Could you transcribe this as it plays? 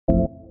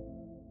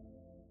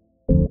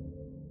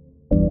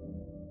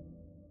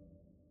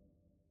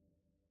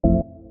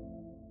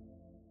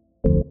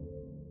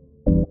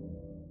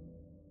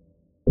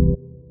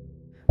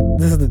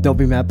the Don't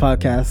Be Mad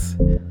podcast.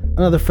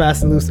 Another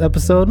fast and loose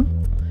episode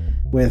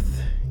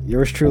with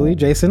yours truly,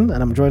 Jason,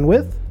 and I'm joined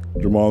with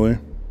Jamali.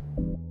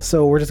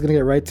 So we're just gonna get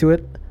right to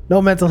it. No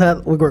mental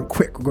health. We're going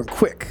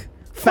quick.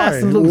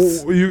 Fast and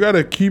loose. Well, you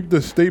gotta keep the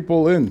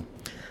staple in.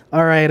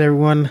 All right,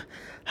 everyone.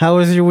 How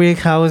was your week?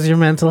 How was your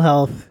mental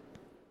health?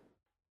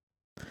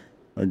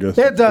 I guess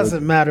It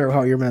doesn't matter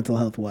how your mental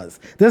health was.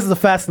 This is a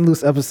fast and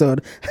loose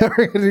episode.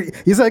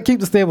 You said keep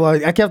the stable.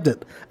 I kept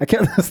it. I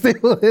kept the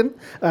stable in.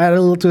 I had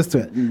a little twist to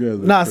it.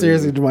 Nah,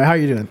 seriously, Jamai.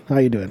 How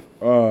you doing?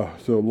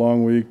 So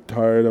long week,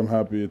 tired. I'm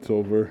happy it's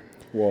over.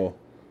 Well,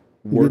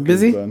 You been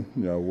busy? is done.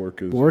 Yeah,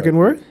 work is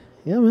Work?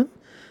 Yeah, man.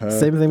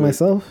 Same thing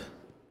myself.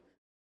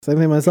 Been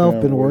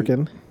wait.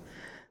 working.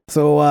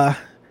 So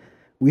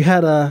we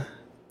had a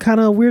kind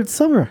of weird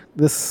summer.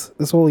 This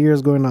whole year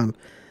is going on.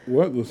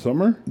 What, the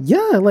summer?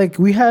 Yeah, like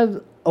we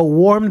had a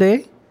warm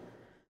day.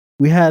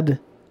 We had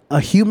a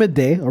humid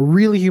day, a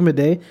really humid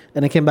day,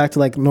 and it came back to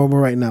like normal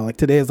right now. Like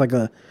today is like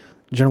a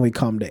generally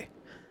calm day.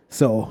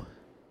 So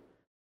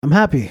I'm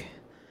happy.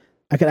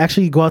 I could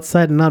actually go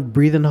outside and not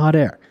breathe in hot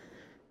air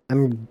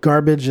and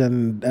garbage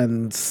and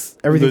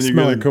everything Then you're smelling.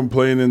 gonna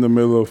complain in the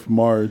middle of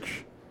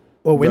March.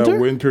 Oh, winter? That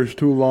winter's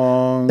too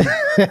long.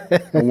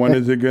 And when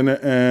is it gonna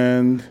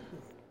end?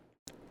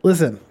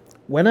 Listen,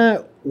 when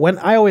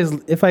I always,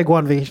 if I go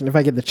on vacation, if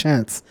I get the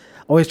chance,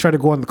 I always try to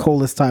go on the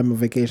coldest time of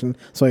vacation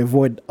so I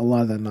avoid a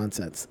lot of that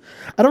nonsense.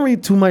 I don't really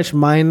too much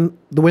mind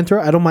the winter.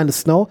 I don't mind the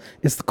snow.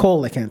 It's the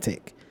cold I can't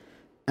take.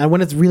 And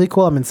when it's really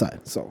cold, I'm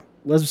inside. So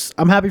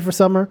I'm happy for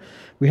summer.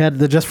 We had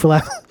the Just for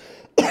Laughs.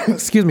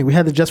 Excuse me. We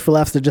had the Just for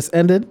Laughs that just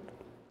ended.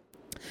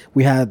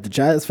 We had the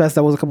Jazz Fest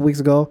that was a couple weeks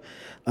ago.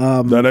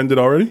 That ended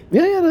already?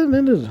 Yeah, that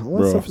ended. A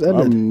lot of stuff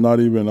ended. I'm not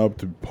even up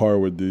to par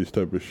with these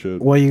type of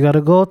shit. Well, you got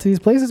to go to these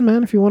places,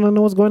 man, if you want to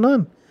know what's going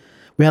on.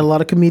 We had a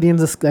lot of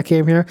comedians that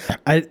came here.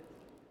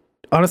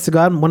 Honest to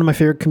God, one of my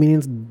favorite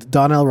comedians,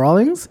 Donnell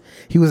Rawlings,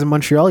 he was in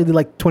Montreal. He did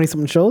like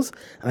 20-something shows.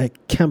 And I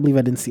can't believe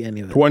I didn't see any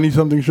of them.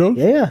 20-something shows?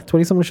 Yeah,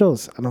 20-something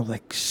shows. And I was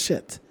like,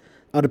 shit.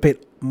 I would have paid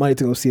money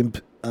to go see him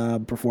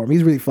perform.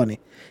 He's really funny.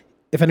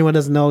 If anyone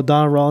doesn't know,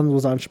 Donnell Rawlings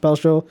was on Chappelle's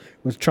show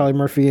with Charlie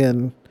Murphy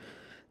and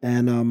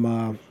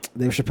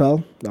Dave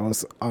Chappelle. That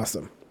was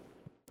awesome.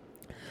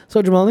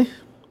 So, Jamali,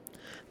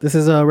 this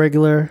is a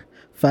regular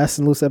fast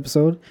and loose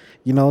episode.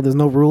 You know, there's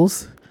no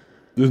rules.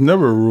 There's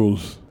never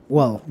rules.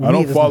 Well, I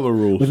don't follow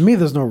rules. With me,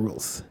 there's no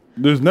rules.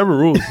 There's never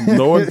rules.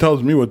 No one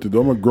tells me what to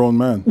do. I'm a grown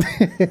man.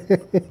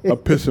 I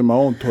piss in my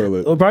own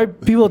toilet. Well, probably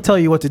people tell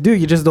you what to do.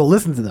 You just don't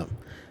listen to them.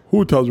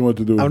 Who tells me what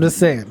to do? I'm just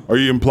saying. Are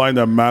you implying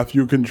that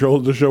Matthew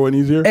controls the show any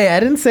easier? Hey, I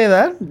didn't say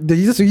that.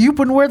 You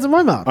putting words in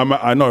my mouth.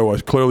 I know it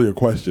was clearly a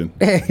question.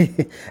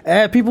 Hey,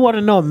 people want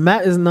to know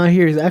Matt is not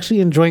here. He's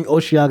actually enjoying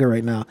Osheaga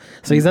right now.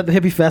 So he's at the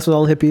hippie fest with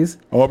all the hippies.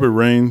 I hope it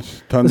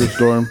rains,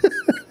 thunderstorm.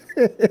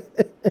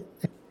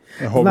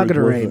 It's not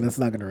gonna rain. It's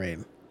not gonna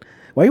rain.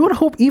 Why you want to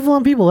hope evil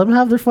on people? Let them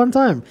have their fun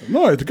time.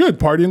 No, it's good.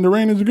 Party in the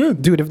rain is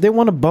good. Dude, if they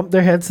want to bump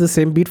their heads to the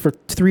same beat for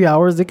 3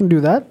 hours, they can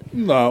do that.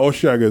 Nah,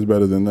 Osheaga is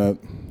better than that.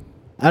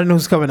 I don't know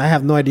who's coming. I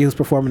have no idea who's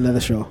performing at the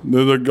show.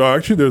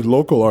 There's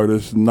local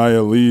artists.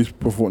 Naya Lee is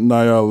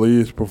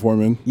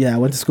performing. Yeah, I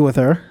went to school with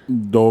her.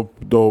 Dope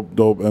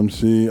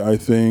MC. I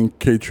think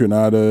Kate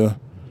Trinata.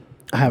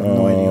 I have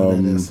no idea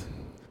who that is.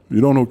 You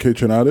don't know who Kate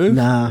Trinata is?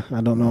 Nah, I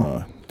don't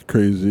know.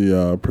 Crazy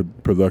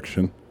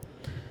production.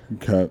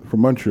 Cat from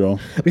Montreal.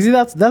 You see,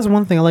 that's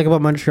one thing I like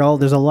about Montreal.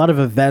 There's a lot of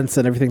events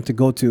and everything to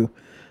go to,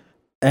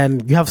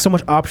 and you have so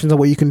much options on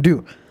what you can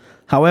do.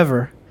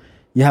 However,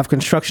 you have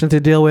construction to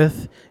deal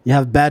with, you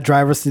have bad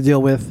drivers to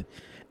deal with,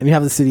 and you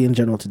have the city in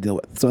general to deal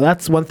with. So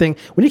that's one thing.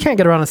 When you can't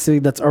get around a city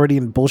that's already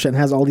in bullshit and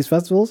has all these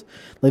festivals,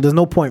 like there's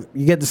no point.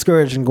 You get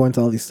discouraged in going to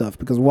all these stuff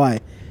because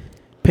why?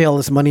 Pay all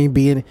this money,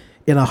 be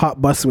in a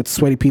hot bus with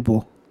sweaty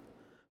people.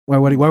 Why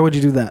would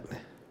you do that?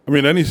 I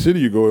mean, any city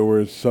you go where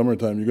it's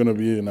summertime, you're gonna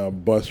be in a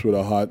bus with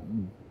a hot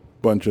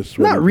bunch of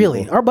sweaty Not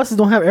really. people. Our buses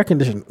don't have air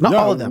conditioning. Not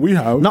all of them. We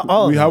have. Not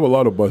all of them. We have a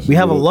lot of buses. We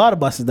have a lot of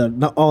buses that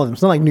not all of them.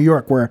 It's not like New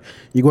York where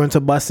you go into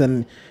a bus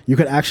and you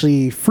could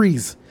actually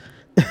freeze.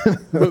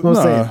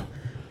 But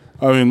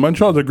I mean,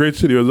 Montreal's a great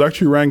city. It was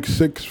actually ranked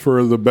 6th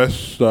for the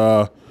best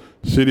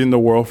city in the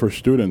world for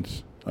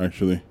students,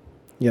 actually.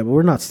 Yeah, but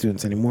we're not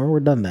students anymore. We're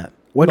done that.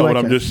 But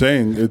I'm just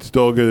saying, it's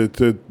still good.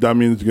 That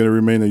means it's going to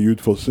remain a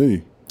youthful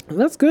city.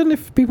 That's good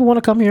if people want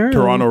to come here.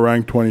 Toronto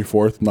ranked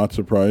 24th. Not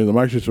surprised. I'm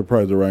actually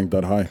surprised they're ranked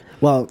that high.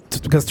 Well,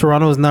 because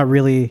Toronto is not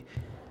really.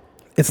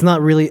 It's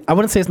not really. I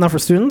wouldn't say it's not for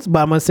students, but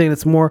I'm going to say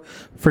it's more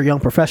for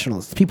young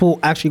professionals. People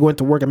actually go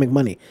into work and make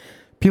money.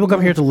 People come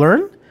here to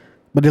learn,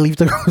 but they leave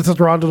to go to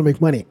Toronto to make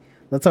money.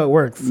 That's how it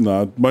works.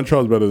 Nah,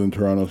 Montreal's better than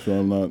Toronto, so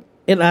I'm not.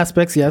 In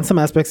aspects, yeah. In some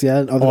aspects, yeah.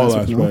 In other All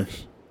aspects.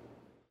 aspects.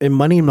 No. In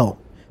money, no.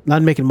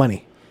 Not making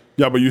money.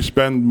 Yeah, but you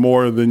spend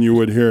more than you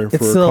would here for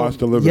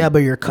cost of living. Yeah, but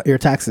your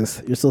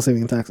taxes. You're still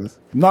saving taxes.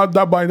 Not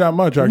that by that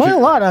much, actually. By a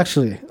lot,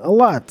 actually. A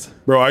lot.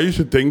 Bro, I used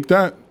to think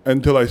that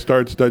until I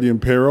started studying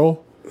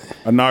payroll.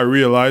 And now I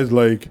realize,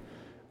 like,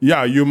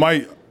 yeah, you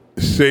might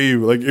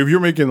save. Like, if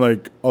you're making,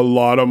 like, a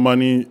lot of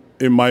money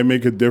it might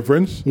make a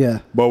difference. Yeah.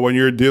 But when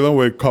you're dealing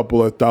with a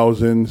couple of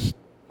thousands,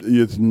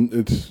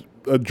 it's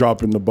a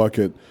drop in the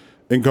bucket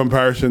in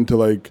comparison to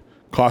like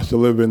cost of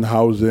living,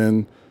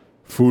 housing,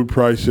 food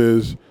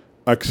prices,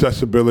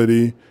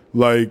 accessibility.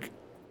 Like,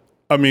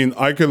 I mean,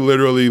 I could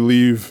literally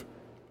leave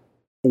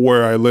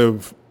where I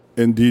live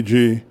in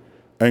DG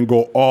and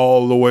go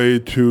all the way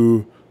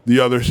to the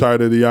other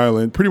side of the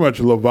island, pretty much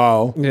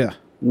Laval, Yeah.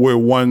 with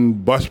one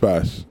bus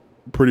pass,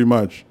 pretty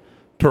much.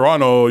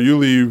 Toronto, you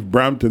leave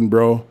Brampton,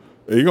 bro,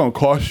 it's gonna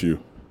cost you.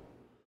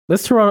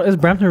 Is Toronto? Is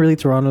Brampton really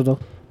Toronto though?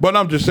 But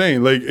I'm just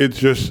saying, like, it's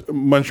just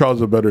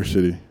Montreal's a better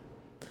city.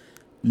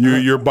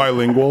 You're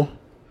bilingual,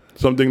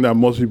 something that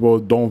most people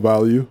don't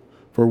value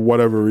for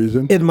whatever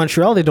reason. In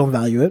Montreal, they don't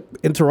value it.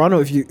 In Toronto,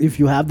 if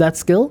you have that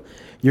skill,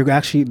 you're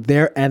actually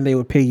there, and they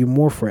would pay you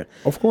more for it.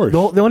 Of course.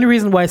 The only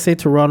reason why I say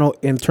Toronto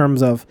in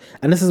terms of,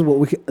 and this is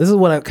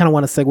what I kind of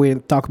want to segue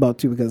and talk about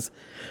too, because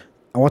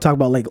I want to talk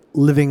about like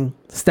living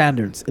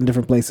standards in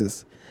different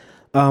places.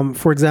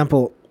 For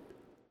example,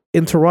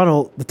 in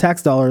Toronto, the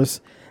tax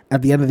dollars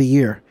at the end of the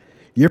year,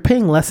 you're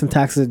paying less in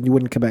taxes than you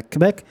would in Quebec.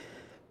 Quebec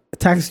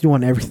taxes you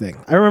on everything.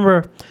 I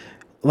remember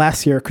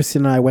last year,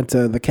 Christine and I went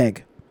to the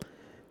Keg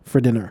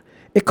for dinner.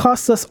 It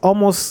cost us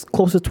almost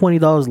close to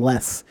 $20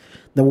 less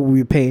than what we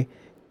would pay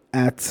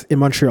in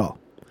Montreal.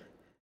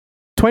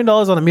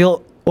 $20 on a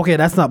meal, okay,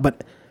 that's not,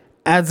 but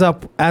adds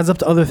up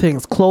to other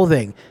things,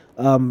 clothing.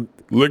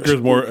 Liquor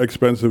is more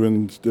expensive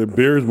and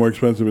beer is more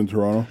expensive in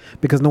Toronto.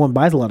 Because no one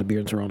buys a lot of beer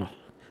in Toronto.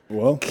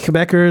 Well,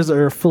 Quebecers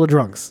are full of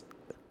drunks.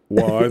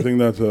 Well, I think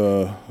that's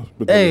a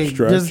bit of Hey, a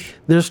stretch.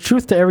 there's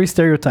truth to every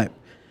stereotype.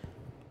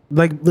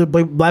 Like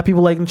black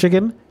people liking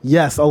chicken.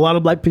 Yes, a lot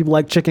of black people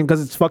like chicken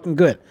because it's fucking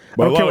good.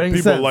 But a lot of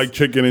people like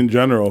chicken in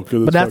general.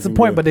 But that's the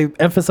point. But they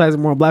emphasize it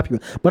more on black people.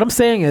 What I'm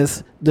saying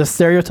is the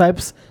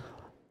stereotypes.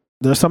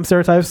 There's some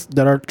stereotypes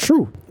that are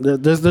true.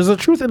 There's a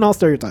truth in all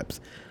stereotypes.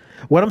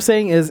 What I'm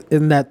saying is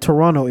in that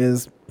Toronto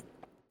is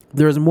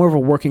there's more of a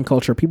working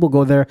culture. People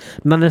go there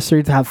not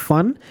necessarily to have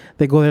fun.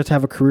 They go there to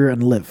have a career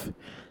and live.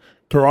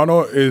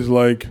 Toronto is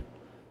like,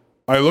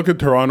 I look at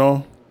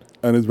Toronto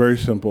and it's very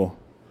simple.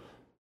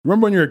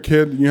 Remember when you were a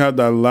kid, you had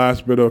that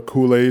last bit of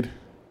Kool-Aid,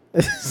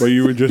 but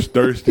you were just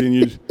thirsty and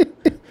you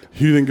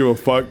didn't give a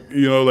fuck.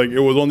 You know, like it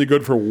was only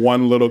good for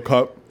one little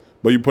cup,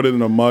 but you put it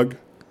in a mug.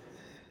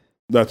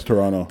 That's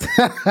Toronto.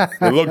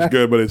 It looks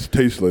good, but it's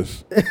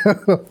tasteless.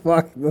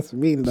 Fuck, that's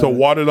mean. So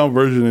watered down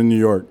version in New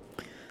York.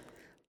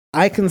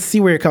 I can see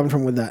where you're coming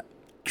from with that.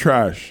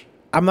 Trash.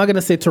 I'm not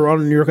gonna say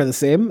Toronto and New York are the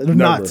same. They're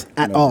not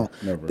at all.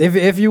 Never.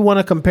 If you want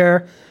to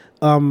compare,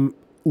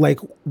 like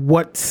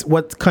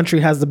what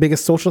country has the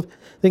biggest social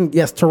thing?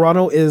 Yes,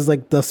 Toronto is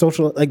like the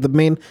social, like the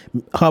main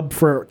hub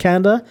for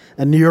Canada,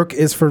 and New York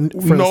is for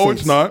No,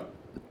 it's not.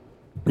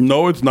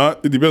 No, it's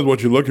not. It depends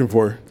what you're looking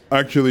for.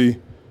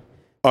 Actually,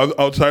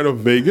 outside of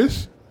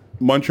Vegas,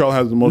 Montreal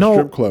has the most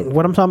strip clubs.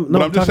 What I'm talking, I'm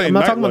not talking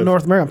about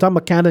North America. I'm talking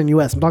about Canada and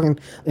US. I'm talking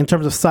in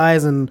terms of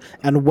size and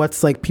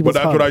what's like people's.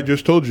 But that's what I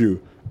just told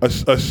you.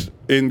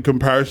 In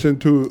comparison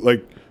to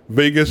like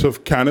Vegas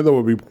of Canada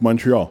would be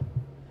Montreal.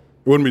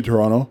 It wouldn't be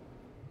Toronto.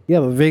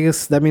 Yeah, but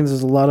Vegas, that means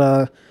there's a lot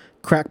of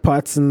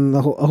crackpots and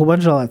a whole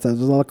bunch of all that stuff.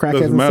 There's a lot of crackheads.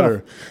 Doesn't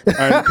matter.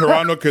 And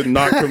Toronto could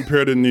not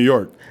compare to New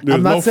York.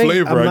 There's no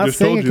flavor. I just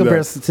told you that. I'm not saying it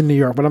compares to New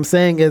York. What I'm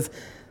saying is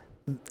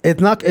it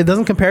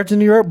doesn't compare to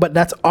New York, but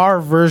that's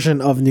our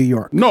version of New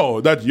York.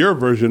 No, that's your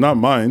version, not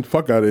mine.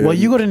 Fuck out of here. Well,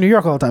 you go to New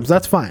York all the time, so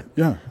that's fine.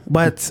 Yeah.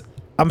 But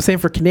I'm saying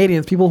for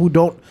Canadians, people who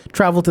don't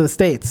travel to the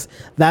States,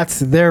 that's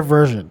their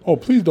version. Oh,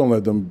 please don't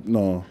let them.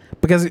 No.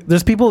 Because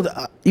there's people,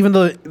 even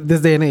though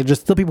this day and age, there's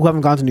still people who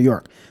haven't gone to New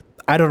York.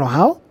 I don't know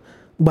how,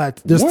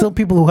 but there's still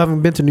people who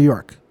haven't been to New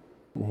York.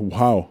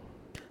 How?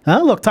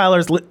 Huh? Look,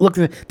 Tyler's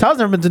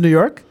never been to New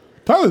York.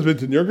 Tyler's been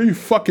to New York. Are you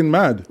fucking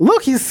mad?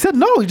 Look, he said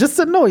no. He just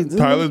said no.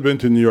 Tyler's been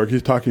to New York.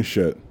 He's talking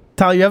shit.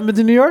 Tyler, you haven't been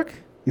to New York?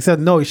 He said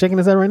no. He's shaking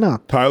his head right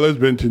now. Tyler's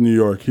been to New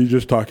York. He's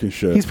just talking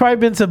shit. He's probably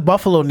been to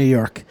Buffalo, New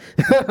York.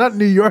 Not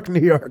New York, New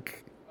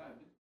York.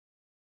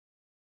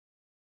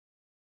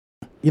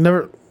 You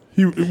never...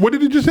 What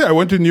did he just say? I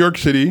went to New York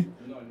City.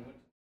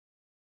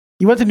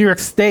 You went to New York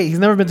State. He's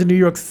never been to New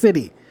York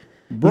City.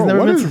 Bro,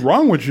 what is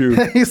wrong with you?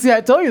 You see,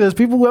 I told you there's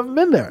people who haven't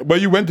been there.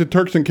 But you went to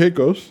Turks and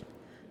Caicos.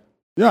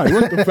 Yeah, you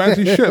went to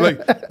fancy shit.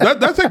 Like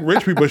that's like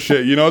rich people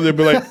shit, you know? They'd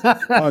be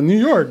like, New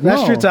York.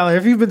 That's true, Tyler.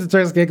 If you've been to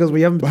Turks and Caicos,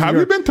 we haven't been to Have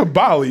you been to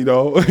Bali,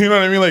 though? You know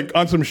what I mean? Like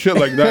on some shit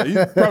like that.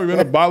 You've probably been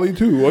to Bali,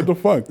 too. What the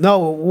fuck? No,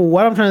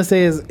 what I'm trying to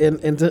say is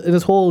in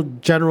this whole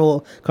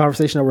general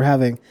conversation that we're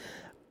having,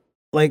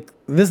 like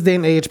this day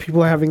and age,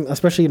 people are having,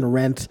 especially in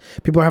rent,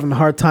 people are having a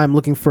hard time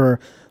looking for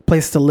a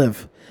place to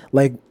live.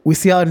 Like we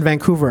see out in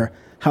Vancouver,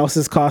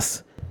 houses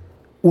cost,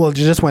 well, it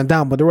just went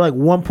down, but they were like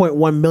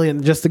 1.1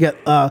 million just to get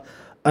a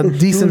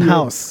decent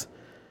house.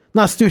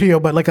 Not studio,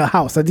 but like a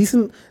house, a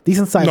decent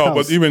size house. No,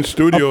 but even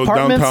studios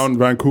downtown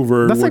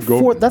Vancouver that's like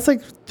that's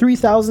like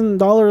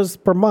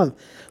 $3,000 per month.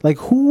 Like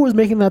who was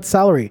making that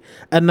salary?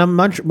 And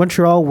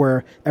Montreal,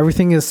 where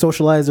everything is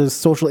socialized, there's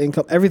social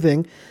income,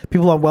 everything.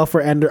 People on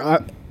welfare and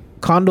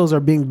condos are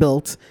being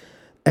built.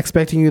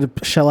 expecting you to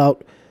shell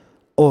out.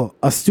 Oh,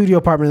 a studio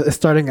apartment is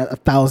starting at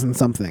 1,000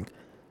 something.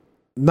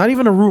 Not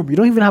even a room. You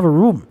don't even have a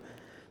room.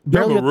 You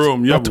have a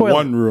room. You have toilet.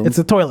 one room. It's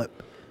a toilet.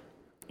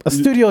 A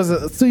studio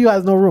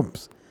has no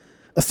rooms.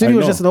 A studio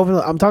is just an open.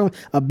 I'm talking.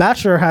 A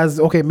bachelor has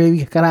maybe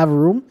you can have a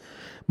room,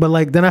 but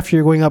like then after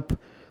you're going up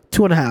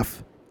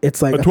 2.5,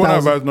 it's like a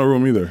 2.5 has no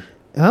room either.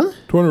 Huh?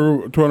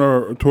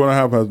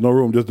 2.5 has no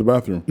room, just the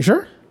bathroom. You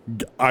sure?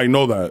 I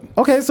know that.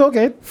 Okay,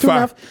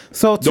 2.5.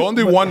 So the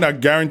only one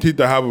that guaranteed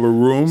to have a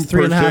room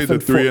per se is a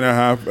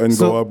 3.5 and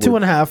so go up.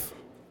 2.5.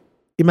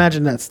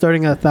 Imagine that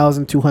starting at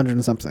 1,200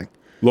 and something.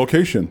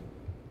 Location.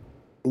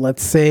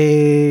 Let's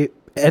say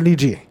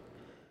NDG.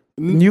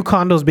 New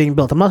condos being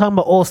built. I'm not talking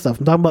about old stuff.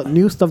 I'm talking about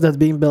new stuff that's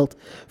being built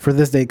for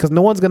this day. Because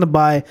no one's going to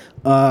buy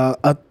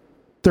a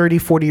 30,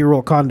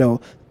 40-year-old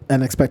condo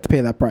and expect to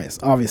pay that price,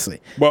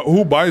 obviously. But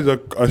who buys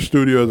a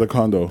studio as a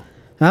condo?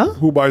 Huh?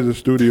 Who buys a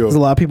studio? There's a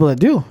lot of people that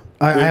do.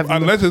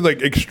 Unless it's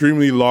like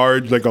extremely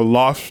large, like a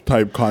loft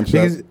type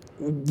concept.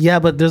 Yeah,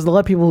 but there's a lot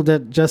of people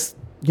that just,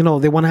 they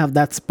want to have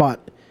that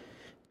spot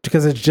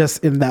because it's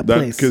just in that place.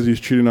 That's because he's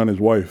cheating on his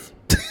wife.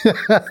 He's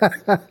like,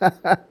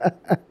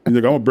 I'm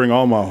going to bring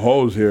all my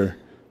hoes here.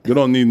 They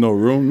don't need no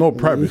room, no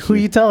privacy. Who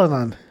you telling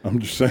on? I'm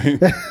just saying.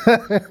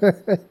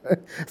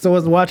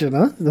 Someone's watching,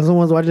 huh?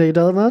 Someone's watching that you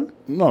telling on?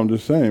 No, I'm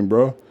just saying,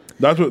 bro.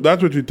 That's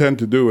what you tend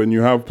to do. And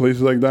you have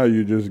places like that,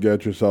 you just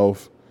get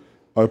yourself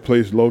a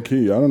place low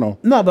key. I don't know.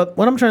 No, but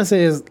what I'm trying to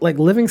say is like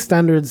living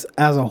standards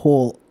as a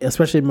whole,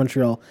 especially in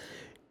Montreal,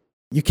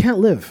 you can't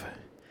live.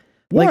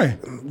 Why?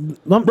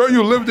 Bro,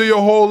 you lived there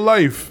your whole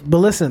life. But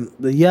listen,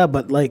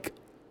 but like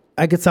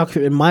I could talk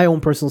in my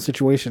own personal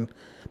situation.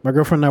 My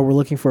girlfriend and I were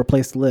looking for a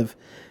place to live.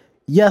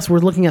 Yes, we're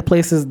looking at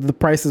places, the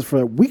prices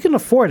for we can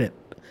afford it.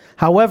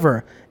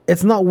 However,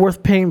 it's not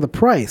worth paying the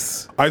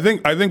price. I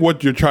think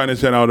what you're trying to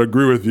say, and I would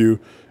agree with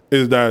you,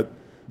 is that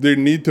there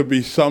need to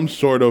be some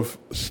sort of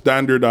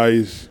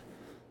standardized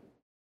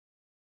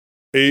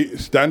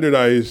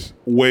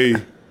way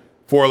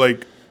for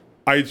like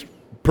I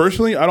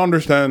don't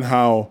understand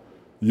how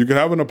you can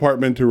have an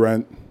apartment to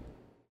rent.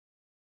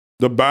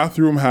 The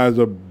bathroom has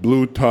a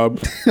blue tub.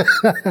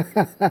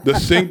 The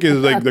sink is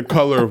like the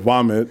color of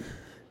vomit.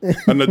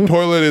 And the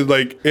toilet is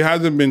like, it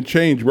hasn't been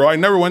changed, bro. I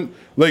never went,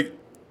 like,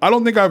 I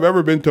don't think I've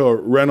ever been to a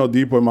Reno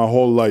Depot in my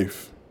whole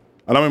life.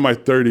 And I'm in my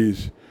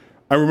 30s.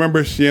 I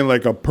remember seeing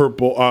like a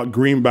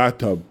green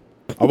bathtub.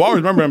 I've always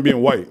remember them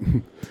being white.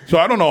 So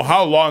I don't know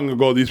how long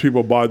ago these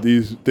people bought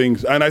these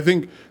things. And I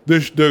think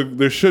there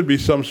should be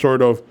some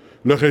sort of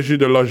Le Régie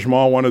de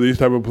Logement, one of these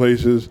type of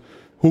places,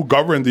 who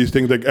govern these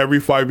things. Like every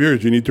 5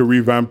 years, you need to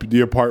revamp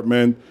the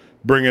apartment,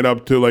 bring it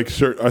up to like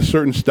a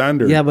certain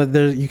standard. Yeah, but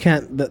you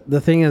can't.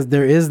 The thing is,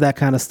 there is that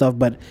kind of stuff,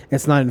 but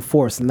it's not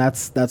enforced, and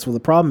that's what the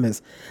problem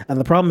is. And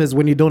the problem is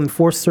when you don't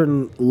enforce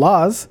certain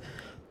laws,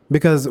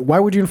 because why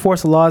would you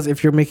enforce laws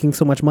if you're making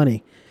so much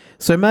money?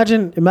 So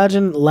imagine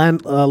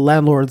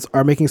landlords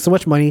are making so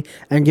much money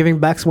and giving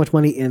back so much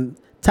money in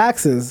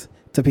taxes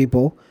to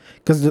people,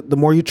 because the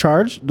more you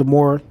charge, the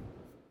more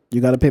you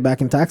got to pay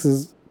back in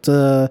taxes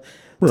to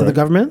the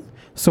government.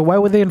 So why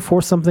would they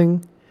enforce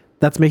something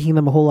that's making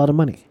them a whole lot of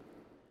money?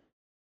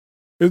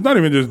 It's not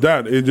even just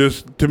that. It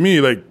just, to me,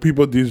 like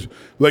people,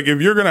 like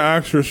if you're going to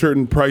ask for a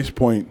certain price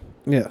point,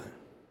 yeah,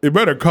 it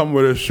better come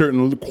with a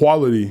certain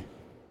quality.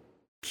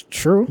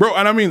 True. Bro,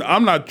 and I mean,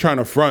 I'm not trying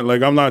to front.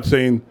 Like, I'm not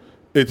saying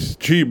it's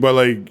cheap, but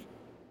like,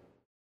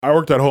 I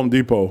worked at Home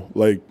Depot,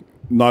 like,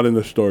 not in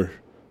the store,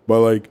 but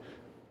like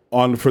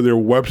for their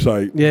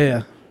website.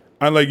 Yeah.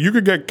 And like, you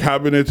could get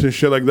cabinets and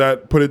shit like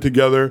that, put it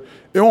together.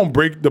 It won't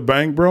break the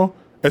bank, bro.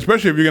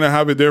 Especially if you're going to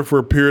have it there for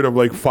a period of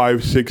like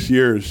 5, 6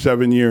 years,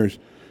 7 years.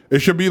 It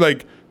should be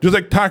like, just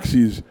like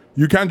taxis.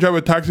 You can't drive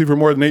a taxi for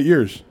more than 8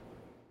 years.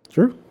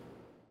 True.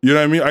 You know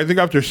what I mean? I think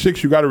after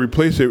 6, you got to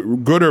replace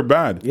it, good or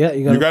bad. Yeah,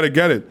 you got to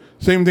get it.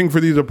 Same thing for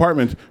these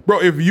apartments, bro.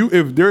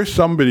 If there's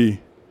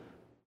somebody,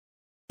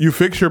 you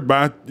fix your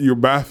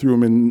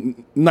bathroom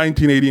in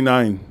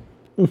 1989,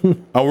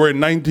 and we're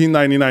in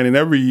 1999, and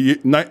every year,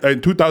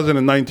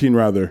 2019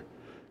 rather,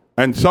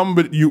 and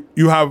somebody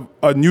you have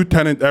a new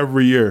tenant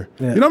every year.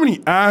 Yeah. You know how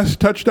many ass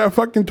touch that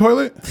fucking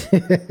toilet?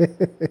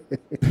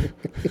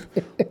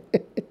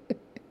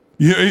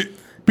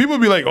 People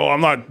be like, "Oh,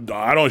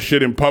 I don't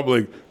shit in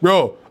public,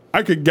 bro."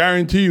 I could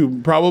guarantee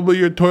you, probably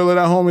your toilet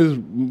at home is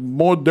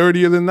more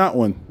dirtier than that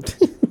one.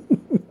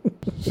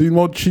 See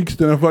more cheeks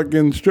than a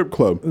fucking strip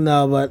club.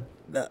 No, but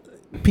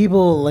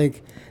people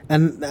like,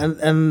 and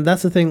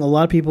that's the thing. A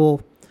lot of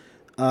people,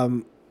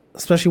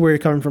 especially where you're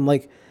coming from,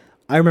 like,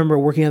 I remember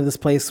working at this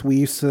place. We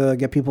used to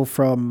get people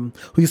who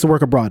used to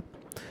work abroad.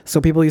 So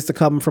people used to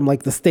come from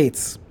like the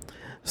States.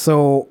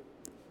 So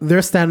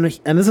they're standing,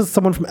 and this is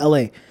someone from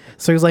LA.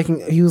 So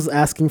he was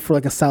asking for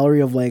like a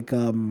salary of like,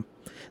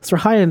 it's for a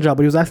high-end job,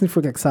 but he was asking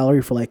for like a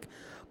salary for like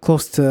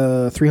close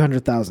to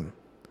 300,000.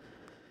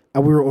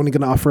 And we were only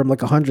going to offer him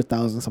like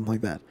 100,000, something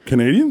like that.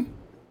 Canadian?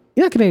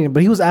 Yeah, Canadian,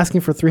 but he was asking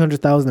for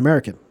 300,000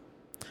 American.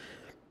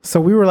 So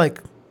we were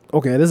like,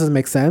 okay, this doesn't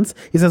make sense.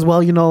 He says,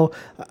 well,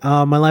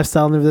 my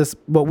lifestyle and this,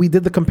 but we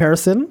did the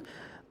comparison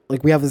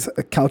like we have this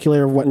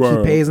calculator of what he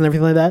Right. pays and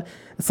everything like that.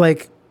 It's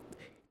like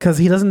because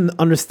he doesn't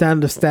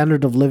understand the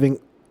standard of living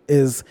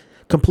is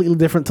completely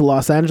different to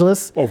Los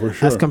Angeles Oh, for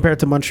sure. as compared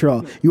to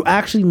Montreal. You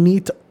actually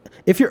need to,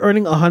 if you're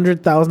earning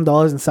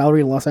 $100,000 in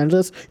salary in Los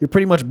Angeles, you're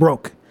pretty much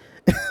broke.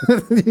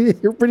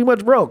 You're pretty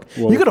much broke.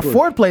 Well, you could of course.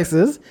 afford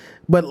places,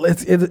 but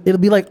it'll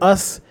be like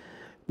us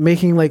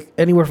making like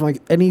anywhere from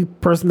like any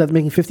person that's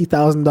making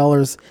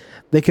 $50,000,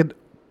 they could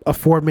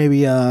afford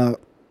maybe a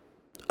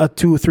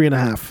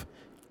 2-3.5.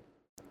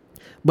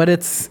 But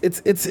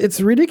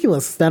it's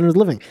ridiculous standard of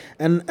living,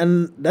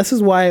 and this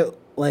is why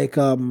like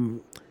I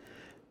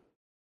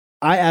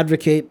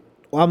advocate.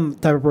 Well, I'm the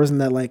type of person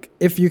that like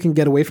if you can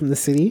get away from the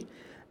city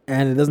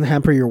and it doesn't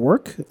hamper your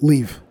work,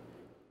 leave.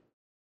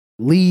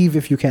 Leave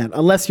if you can,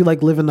 unless you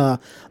like live in a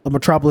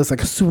metropolis,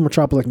 like a super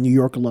metropolis like New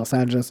York or Los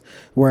Angeles,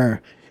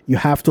 where you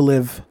have to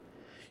live.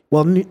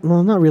 Well,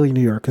 not really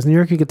New York, because New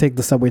York you could take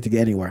the subway to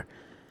get anywhere.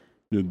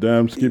 You're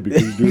damn skippy.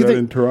 Can you do You that think-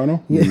 in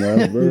Toronto? Yeah.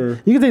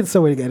 Never. You can take the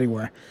subway to get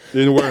anywhere.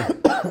 In where?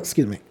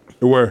 Excuse me.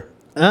 Where?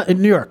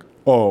 In New York,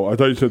 Oh, I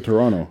thought you said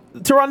Toronto.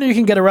 Toronto you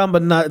can get around,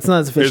 but it's not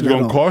as It's efficient.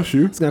 going at to all. cost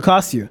you. It's gonna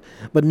cost you.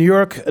 But New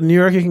York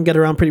you can get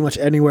around pretty much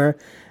anywhere,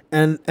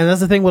 and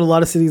that's the thing. What a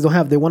lot of cities don't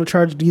have, they want to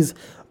charge these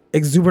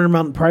exuberant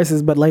amount of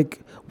prices, but like,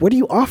 what are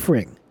you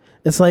offering?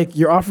 It's like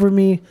you're offering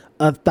me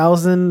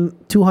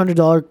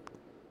 $1,200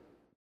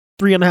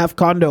 3.5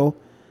 condo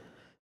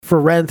for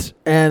rent,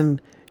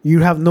 and you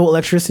have no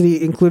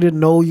electricity included,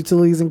 no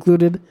utilities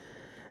included,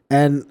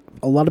 and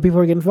a lot of people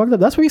are getting fucked up.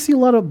 That's where you see a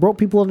lot of broke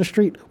people on the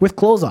street with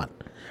clothes on.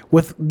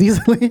 With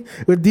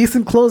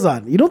decent clothes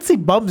on. You don't see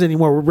bums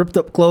anymore with ripped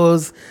up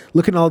clothes,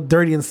 looking all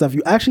dirty and stuff.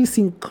 You actually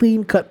see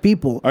clean cut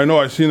people. I know.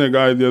 I seen a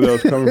guy the other day. I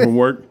was coming from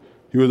work.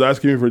 He was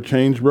asking me for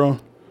change, bro,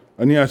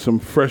 and he had some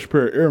fresh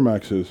pair of Air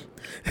Maxes.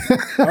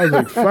 I was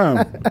like,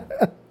 fam,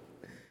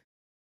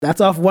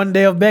 That's off one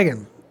day of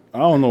begging. I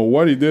don't know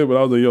what he did, but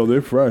I was like, yo,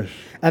 they're fresh.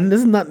 And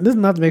this is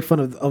not to make fun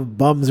of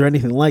bums or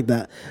anything like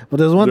that. But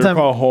there's one They're time.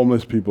 called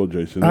homeless people,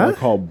 Jason. Huh? They're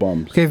called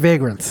bums. Okay,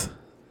 vagrants.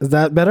 Is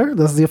that better?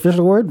 That's the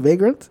official word.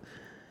 Vagrant.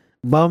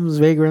 Bums,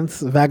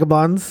 vagrants,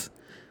 vagabonds.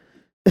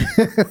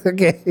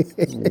 Okay.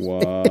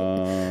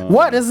 Wow.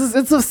 What?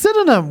 It's a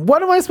synonym.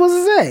 What am I supposed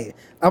to say?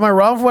 Am I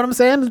wrong for what I'm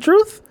saying? The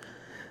truth?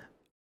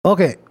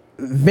 Okay.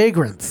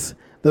 Vagrants.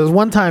 There was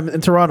one time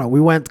in Toronto, we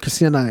went,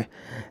 Christina and I,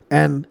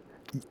 and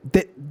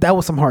that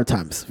was some hard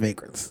times,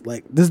 vagrants.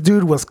 Like, this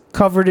dude was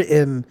covered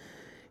in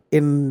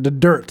the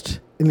dirt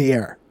in the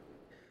air.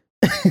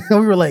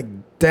 We were like,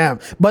 damn.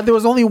 But there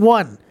was only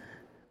one.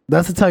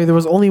 That's to tell you, there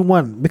was only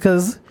one,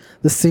 because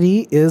the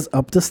city is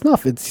up to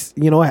snuff. It's,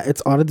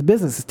 it's on its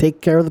business. It's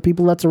take care of the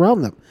people that's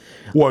around them.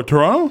 What,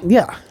 Toronto?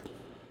 Yeah.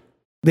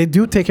 They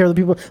do take care of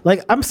the people.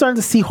 Like, I'm starting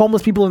to see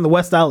homeless people in the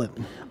West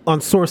Island on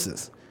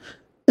sources.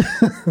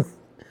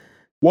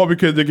 Well,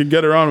 because they could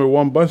get around with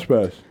one bus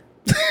pass.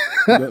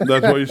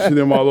 That's why you see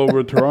them all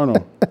over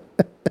Toronto.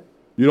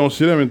 You don't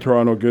see them in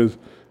Toronto because,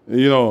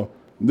 they're going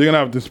to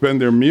have to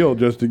spend their meal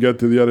just to get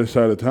to the other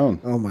side of town.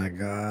 Oh my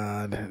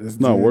God. It's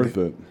not worth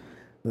it.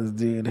 This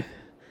dude.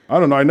 I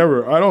don't know. I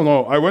don't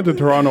know. I went to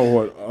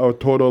Toronto, a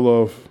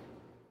total of,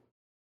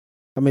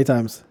 How many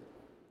times?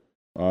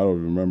 I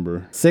don't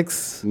remember.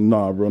 6?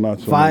 Nah, bro, not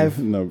so 5,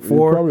 many. No,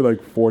 4? probably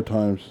like 4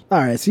 times. All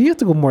right. So you have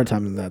to go more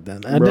time than that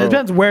then. And Bro. it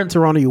depends where in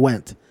Toronto you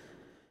went.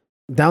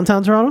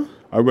 Downtown Toronto?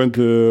 I went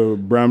to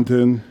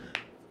Brampton,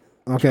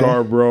 Okay.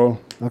 Scarborough.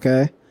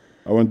 Okay.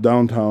 I went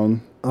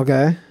downtown.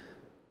 Okay.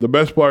 The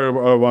best part of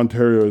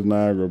Ontario is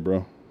Niagara,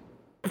 bro.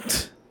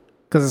 Because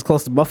it's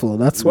close to Buffalo.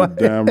 That's why.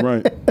 You're damn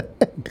right.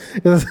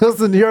 It's close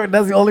to New York.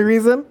 That's the only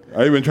reason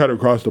I even tried to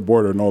cross the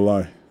border, no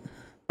lie.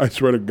 I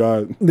swear to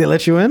God. they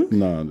let you in.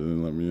 Nah, they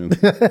didn't let me in.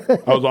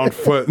 I was on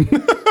foot.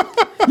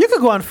 You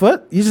could go on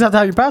foot. You just have to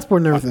have your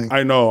passport and everything.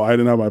 I know. I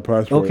didn't have my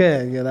passport.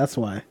 Okay. Yeah, that's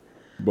why.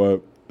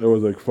 But it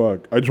was like,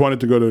 fuck. I just wanted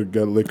to go to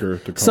get liquor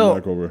to come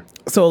back over.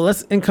 So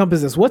let's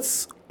encompass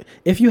this.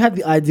 If you had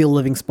the ideal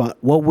living spot,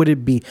 what would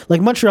it be?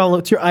 Like Montreal,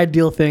 what's your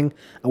ideal thing?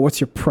 And what's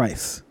your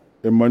price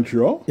In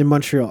Montreal? in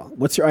Montreal?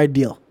 What's your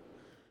ideal?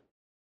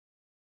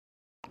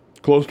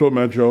 Close to a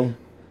metro.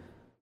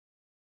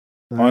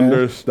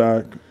 Under a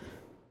stack.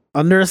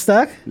 Under a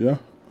stack? Yeah.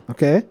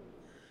 Okay.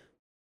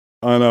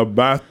 On a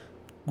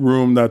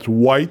bathroom that's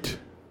white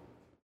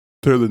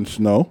than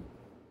snow.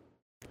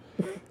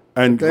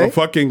 And Okay. a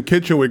fucking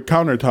kitchen with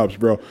countertops,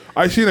 bro.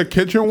 I seen a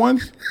kitchen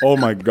once. Oh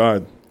my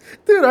God.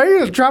 Dude, are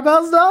you in a trap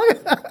house, dog?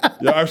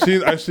 Yeah,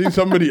 I've seen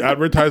somebody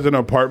advertise an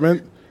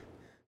apartment.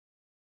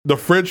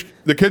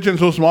 The kitchen's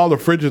so small, the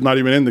fridge is not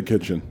even in the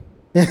kitchen.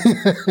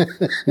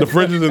 The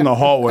fridge is in the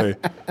hallway.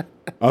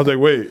 I was like,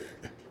 wait,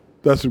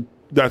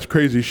 that's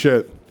crazy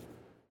shit.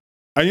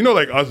 And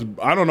like us,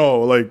 I don't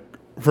know, like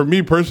for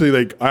me personally,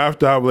 like I have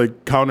to have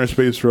like counter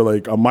space for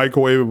like a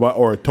microwave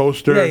or a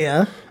toaster.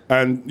 Yeah.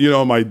 And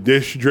my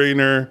dish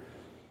drainer.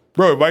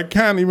 Bro, if I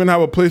can't even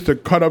have a place to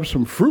cut up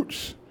some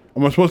fruits,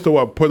 am I supposed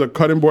to put a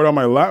cutting board on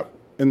my lap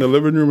in the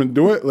living room and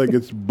do it? Like,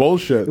 it's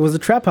bullshit. It was a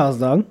trap house,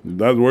 dog.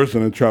 That's worse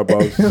than a trap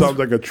house. Sounds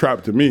like a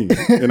trap to me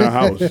in a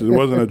house. It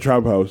wasn't a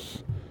trap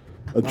house.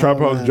 A trap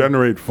house man.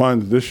 generate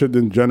funds. This shit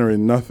didn't generate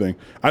nothing.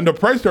 And the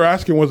price they're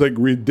asking was like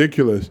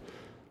ridiculous.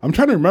 I'm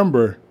trying to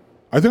remember.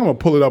 I think I'm gonna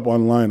pull it up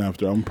online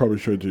after. I'm probably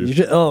sure to You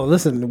should,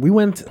 listen, we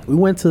went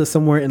to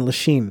somewhere in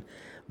Lachine.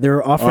 They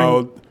were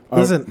offering.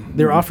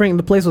 They were offering.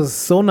 The place was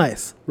so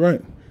nice.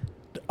 Right.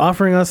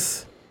 Offering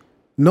us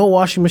no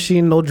washing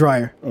machine, no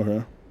dryer,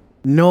 Okay.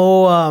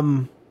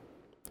 no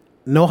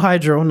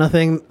hydro,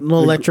 nothing, no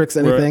electrics,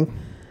 anything, Right.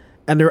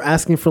 and they were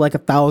asking for like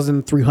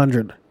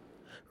 1,300.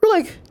 We're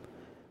like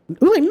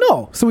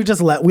no. So we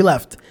just we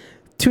left.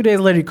 2 days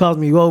later, he calls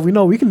me. Well, we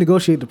know we can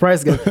negotiate the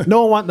price again.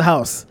 No one wants the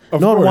house.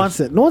 Of No one course. wants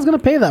it. No one's gonna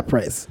pay that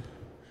price.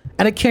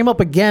 And it came up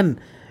again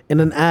in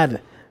an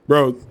ad.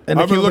 Bro, And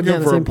it I've been came up again looking in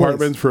the for same place.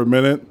 apartments for a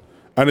minute,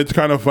 and it's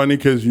kind of funny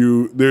because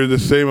they're the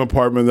same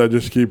apartment that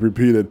just keep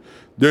repeated.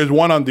 There's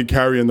one on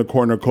DeCarry in the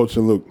corner, Coach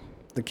and Luke.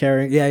 The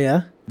carrying,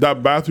 yeah.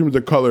 That bathroom's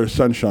the color of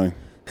sunshine.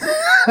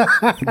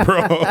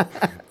 Bro.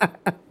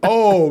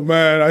 Oh,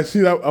 man. I see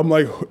that. I'm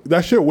like,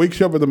 that shit wakes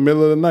you up in the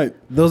middle of the night.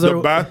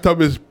 The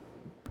bathtub is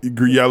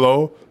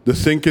yellow. The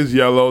sink is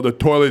yellow. The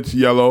toilet's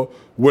yellow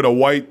with a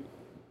white,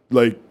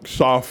 like,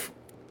 soft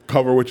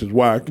cover, which is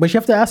whack. But you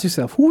have to ask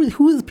yourself, who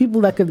is the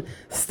people that could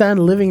stand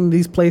living in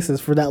these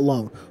places for that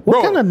long? What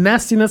Bro. kind of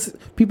nastiness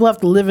people have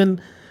to live in?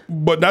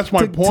 But that's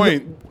my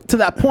point. To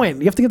that point,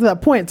 you have to get to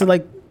that point to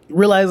like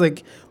realize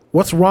like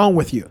what's wrong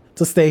with you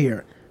to stay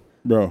here.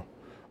 Bro,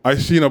 I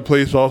seen a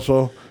place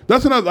also.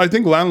 That's another. I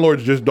think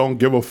landlords just don't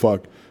give a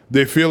fuck.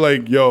 They feel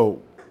like,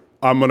 yo,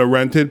 I'm gonna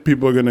rent it.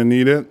 People are gonna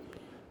need it,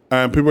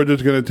 and people are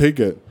just gonna take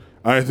it.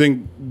 I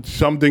think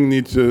something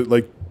needs to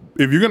like.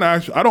 If you're gonna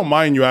ask, I don't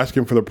mind you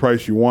asking for the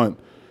price you want,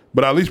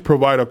 but at least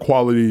provide a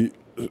quality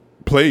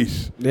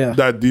place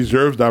that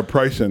deserves that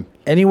pricing.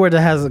 Anywhere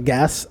that has a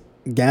gas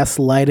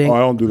lighting. Oh, I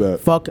don't do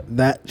that. Fuck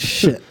that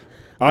shit.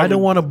 I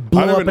don't want to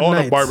blow I don't up even at own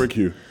night. a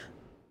barbecue.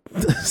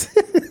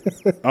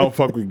 I don't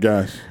fuck with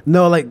gas.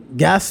 No, like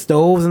gas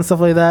stoves and stuff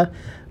like that.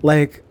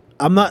 Like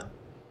I'm not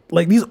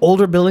like these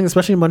older buildings,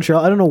 especially in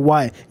Montreal. I don't know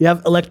why you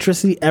have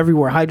electricity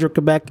everywhere. Hydro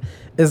Quebec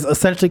is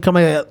essentially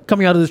coming out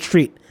of the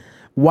street.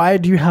 Why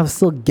do you have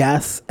still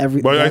gas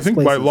every? But gas I think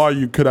by places? law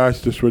you could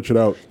ask to switch it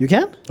out. You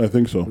can. I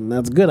think so.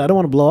 That's good. I don't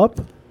want to blow up.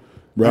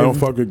 Bro, I don't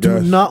fuck with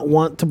gas. Do not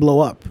want to blow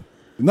up.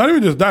 Not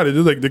even just that. It's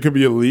just like there could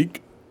be a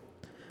leak.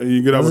 And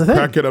you could have That's a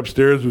the thing. crackhead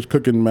upstairs who's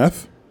cooking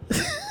meth.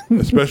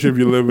 Especially if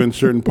you live in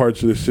certain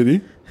parts of the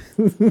city.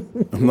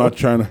 I'm not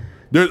trying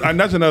to. And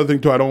that's another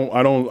thing too.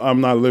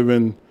 I'm not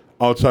living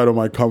outside of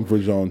my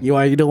comfort zone. You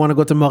don't want to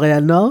go to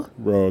Montreal now?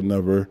 Bro,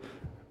 never.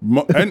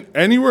 And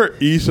anywhere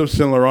east of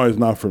Saint Laurent is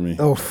not for me.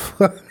 Oh,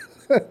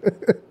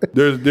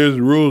 There's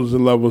rules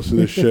and levels to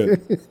this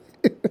shit.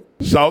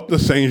 South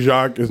of Saint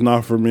Jacques is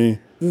not for me.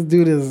 this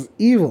dude is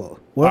evil.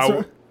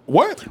 What?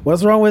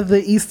 What's wrong with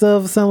the east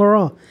of Saint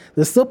Laurent?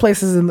 There's still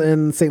places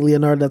in Saint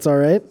Leonard that's all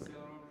right.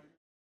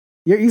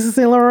 You're east of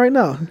Saint Laurent right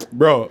now.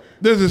 Bro,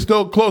 this is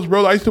still close,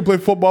 bro. I used to play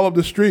football up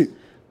the street.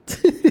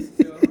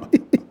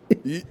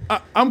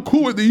 I'm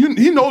cool with it.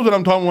 He knows what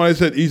I'm talking when I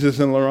said east of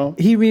Saint Laurent.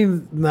 He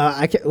means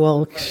I can't.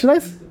 Well, should I?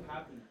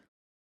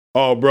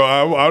 Oh, bro,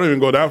 I don't even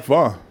go that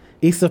far.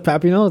 East of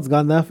Papineau, it's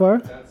gone that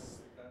far.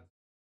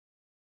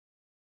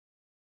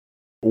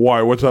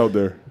 Why? What's out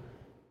there?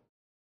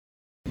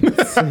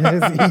 It's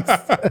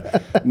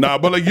east. Nah,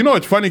 but like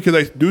it's funny because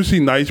I do see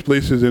nice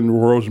places in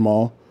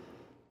Rosemont.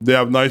 They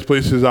have nice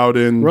places out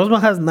in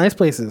Rosemont has nice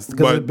places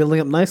because But- they're building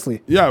up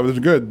nicely. Yeah, it's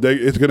good.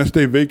 It's gonna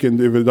stay vacant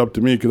if it's up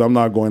to me because I'm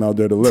not going out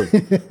there to live.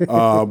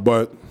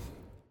 But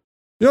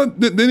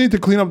they need to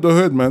clean up the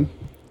hood, man.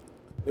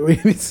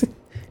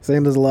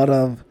 Saying there's a lot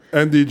of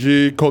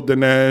NDG, Côte de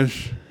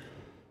Neige,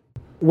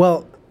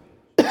 well,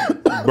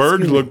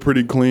 Bergs look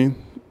pretty clean.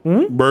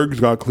 Bergs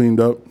got cleaned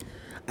up.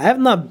 I have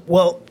not.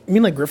 Well, you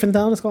mean like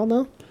Griffintown is called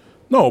now?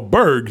 No,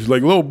 Bergs,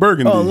 like Little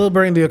Burgundy. Oh, Little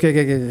Burgundy. Okay.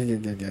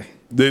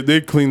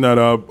 They cleaned that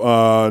up.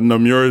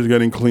 Namur is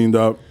getting cleaned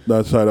up,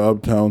 that side of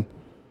Uptown.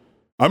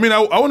 I mean, I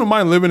wouldn't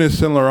mind living in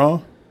Saint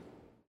Laurent,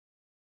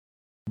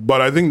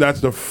 but I think that's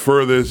the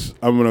furthest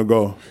I'm going to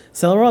go.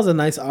 Saint Laurent is a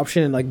nice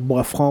option in like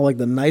Bois-Franc, like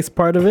the nice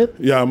part of it.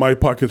 Yeah, my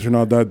pockets are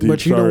not that deep.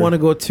 But you don't want to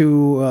go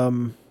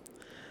to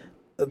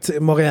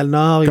Montréal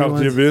Nord.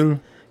 Cartierville.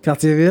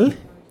 Cartierville?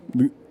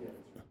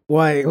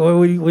 Why?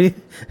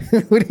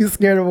 What are you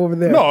scared of over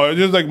there? No, it's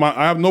just like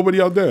I have nobody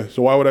out there,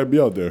 so why would I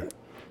be out there?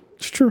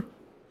 It's true.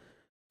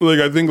 Like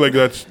I think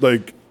that's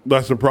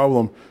the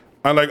problem,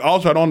 and like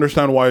also I don't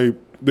understand why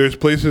there's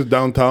places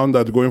downtown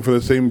that's going for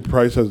the same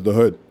price as the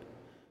hood.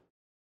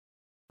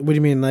 What do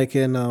you mean, like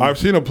in? I've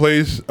seen a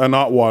place, a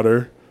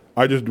Notwater.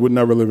 I just would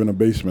never live in a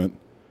basement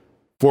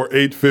for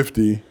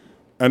 $850,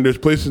 and there's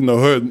places in the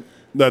hood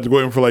that's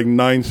going for like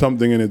 9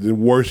 something, and it's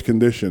in worse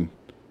condition.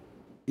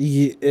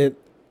 I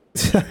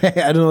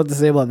don't know what to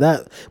say about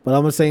that, but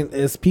I'm just saying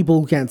it's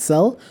people who can't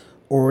sell,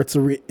 or it's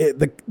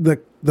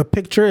the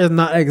picture is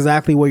not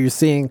exactly what you're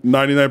seeing.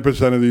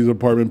 99% of these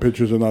apartment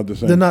pictures are not the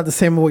same. They're not the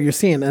same as what you're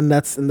seeing, and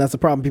that's the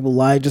problem. People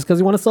lie just because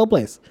you want to sell a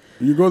place.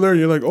 You go there,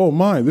 you're like, oh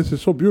my, this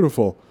is so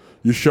beautiful.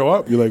 You show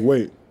up, you're like,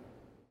 wait.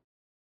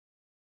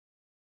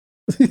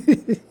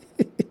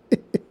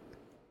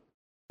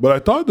 But I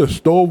thought the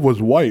stove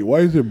was white. Why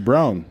is it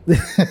brown?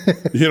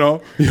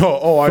 Photoshop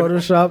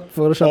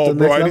Oh, the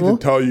bro, next I need level.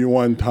 to tell you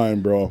one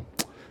time, bro.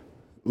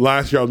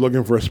 Last year I was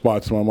looking for a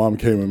spot, so my mom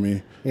came with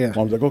me. Yeah.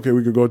 Mom's like, okay,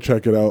 we could go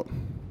check it out.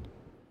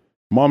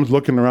 Mom's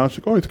looking around. She's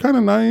like, oh, it's kind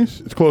of nice.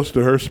 It's close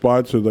to her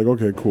spot, so it's like,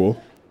 okay,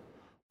 cool.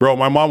 Bro,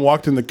 my mom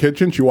walked in the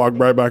kitchen. She walked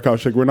right back out.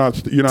 She's like, you're not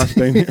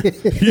staying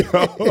here.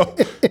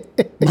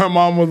 My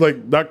mom was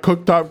like, that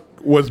cooktop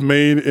was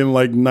made in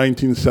like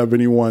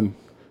 1971.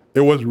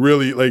 It was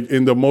really like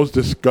in the most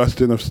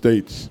disgusting of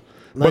states.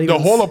 But the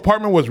whole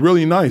apartment was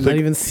really nice. Not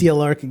even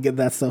CLR could get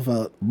that stuff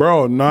out.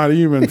 Bro, not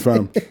even,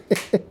 fam.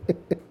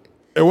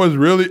 It was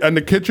really, and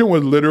the kitchen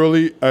was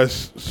literally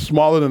as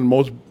smaller than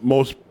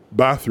most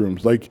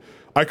bathrooms. Like,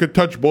 I could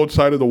touch both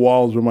sides of the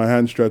walls with my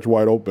hand stretched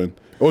wide open.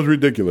 It was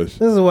ridiculous.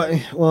 This is what,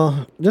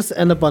 well, just to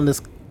end up on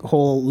this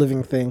whole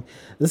living thing.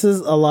 This is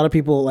a lot of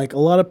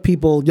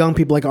people, young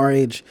people like our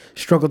age,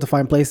 struggle to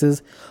find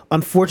places.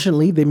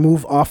 Unfortunately, they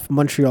move off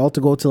Montreal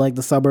to go to like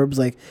the suburbs,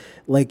 like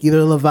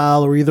either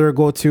Laval or either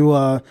go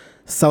to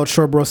South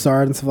Shore,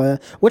 Brossard and stuff like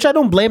that, which I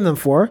don't blame them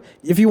for.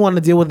 If you want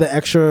to deal with the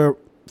extra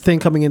thing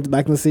coming in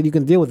back in the city, you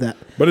can deal with that.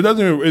 But it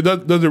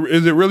doesn't.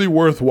 Is it really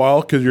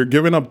worthwhile? Because you're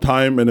giving up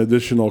time and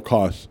additional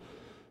costs.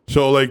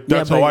 So like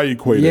that's how I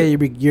equate it.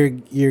 Yeah,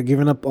 you're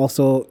giving up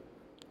also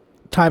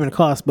time and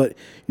cost, but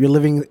you're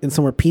living in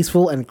somewhere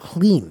peaceful and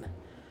clean,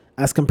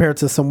 as compared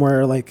to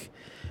somewhere like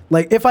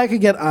if I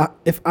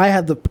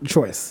had the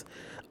choice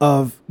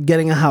of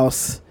getting a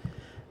house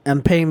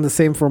and paying the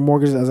same for a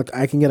mortgage as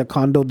I can get a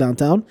condo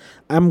downtown,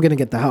 I'm gonna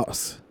get the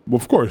house. Well,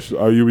 of course,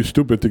 you'd be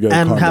stupid to get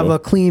and a condo. Have a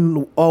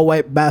clean all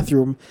white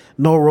bathroom,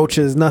 no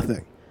roaches,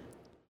 nothing.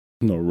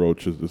 No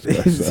roaches. This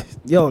guy said.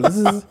 Yo,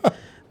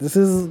 this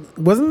is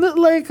wasn't it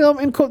like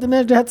in Côte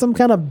d'Ivoire they had some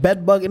kind of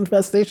bed bug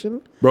infestation?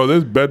 Bro,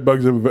 there's bed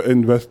bugs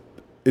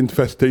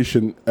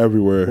infestation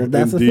everywhere. Well,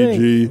 that's in the DG.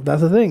 thing.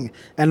 That's the thing,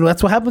 and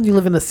that's what happens when you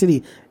live in a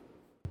city.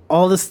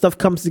 All this stuff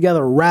comes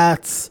together: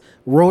 rats,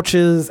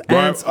 roaches,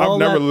 ants. I've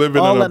never lived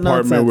in an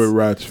apartment with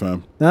rats,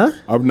 fam. Huh?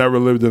 I've never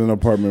lived in an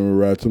apartment with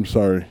rats. I'm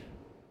sorry.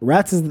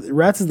 Rats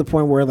is the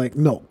point where like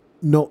no.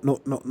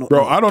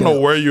 Bro, I don't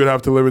know where you would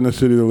have to live in the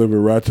city to live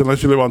with rats,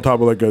 unless you live on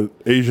top of like an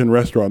Asian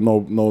restaurant.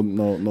 No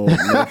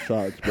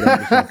shots.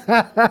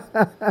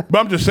 But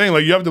I'm just saying,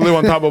 like, you have to live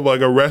on top of like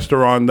a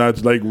restaurant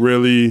that's like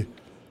really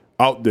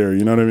out there.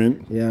 You know what I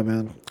mean? Yeah,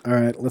 man. All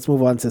right, let's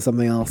move on to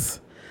something else.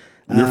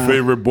 Your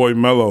favorite boy,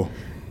 Mello.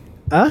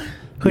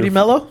 Hoodie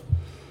Mello?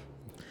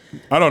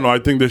 I don't know. I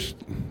think it's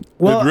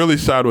really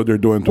sad what they're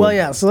doing to him.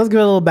 Yeah. So let's give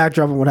a little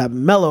backdrop on what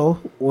happened. Mello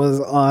was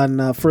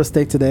on First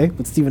Take today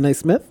with Stephen A.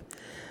 Smith.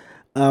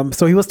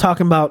 So he was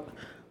talking about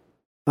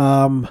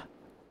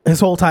his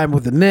whole time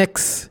with the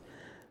Knicks,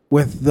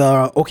 with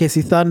the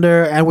OKC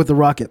Thunder, and with the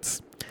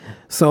Rockets.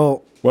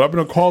 So what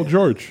happened to Carl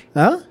George?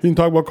 Huh? You didn't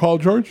talk about Carl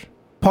George?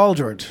 Paul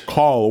George.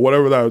 Carl,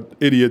 whatever that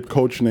idiot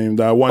coach name,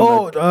 that one.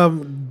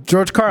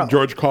 George Karl.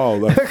 George Karl,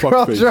 that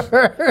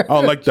fuckface. I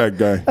don't like that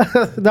guy.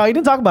 No, he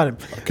didn't talk about him.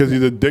 Because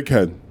he's a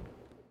dickhead.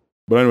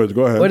 But anyways,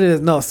 go ahead. What it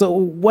is? No. So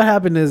what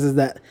happened is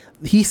that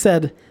he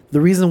said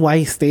the reason why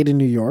he stayed in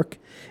New York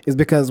is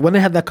because when they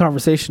had that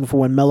conversation for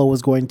when Melo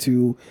was going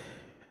to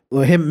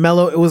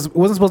Melo, it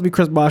wasn't supposed to be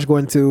Chris Bosh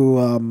going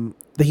to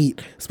the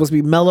Heat. It's supposed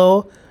to be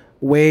Melo,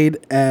 Wade,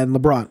 and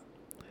LeBron.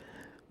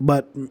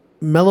 But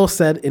Melo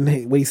said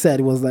what he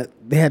said was that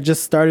they had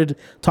just started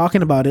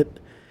talking about it,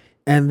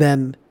 and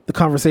then the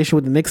conversation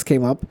with the Knicks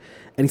came up,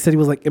 and he said he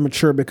was like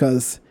immature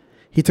because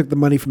he took the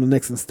money from the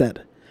Knicks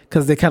instead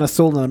because they kind of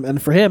sold on him.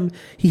 And for him,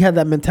 he had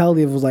that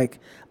mentality of was like,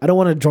 I don't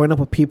want to join up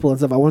with people and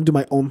stuff. I want to do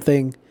my own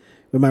thing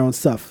with my own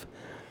stuff.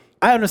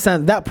 I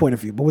understand that point of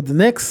view, but with the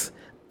Knicks,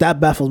 that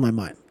baffles my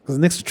mind because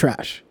the Knicks are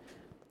trash.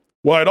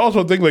 Well, I'd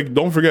also think like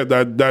don't forget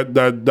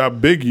that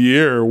big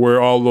year where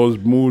all those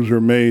moves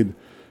were made.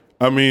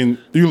 I mean,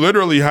 you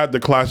literally had the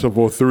class of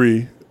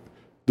 03,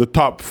 the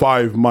top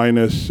 5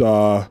 minus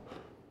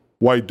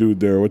white dude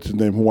there. What's his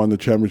name? Who won the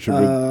championship?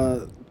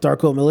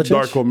 Darko Milicic.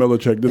 Darko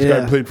Milicic. This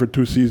guy played for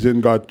 2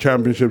 seasons, got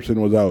championships,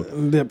 and was out.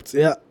 Dipped,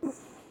 yeah.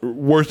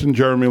 Worse than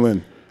Jeremy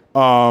Lin.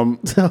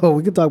 So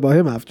we can talk about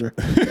him after.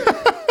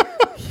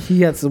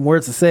 He had some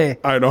words to say.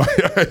 I know.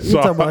 We can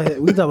talk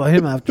about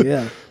him after,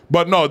 yeah.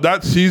 But no,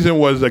 that season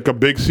was like a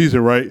big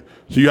season, right?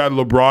 So you had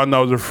LeBron that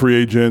was a free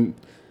agent.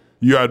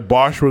 You had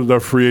Bosh was the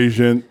free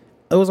agent.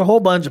 It was a whole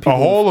bunch of people. A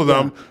whole of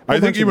them. I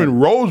think even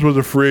Rose was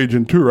a free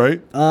agent too,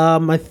 right?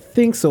 I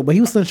think so, but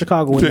he was still in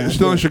Chicago.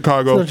 Still in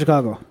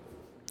Chicago.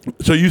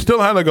 So you still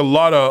had like a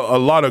lot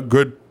of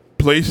good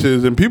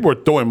places, and people were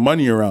throwing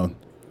money around.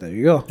 There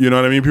you go. You know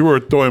what I mean? People were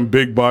throwing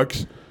big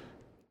bucks.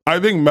 I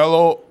think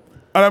Melo,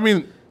 and I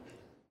mean,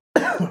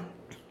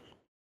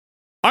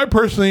 I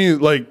personally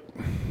like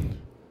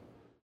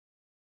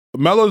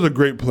Melo's a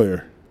great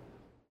player.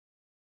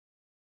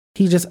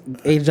 He just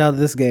aged out of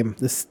this game,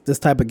 this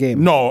type of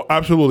game. No,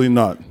 absolutely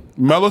not.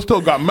 Melo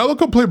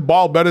could play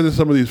ball better than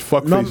some of these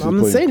fuckfaces. No,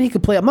 I'm saying he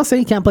could play. I'm not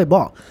saying he can't play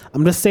ball.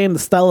 I'm just saying the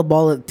style of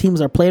ball that teams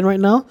are playing right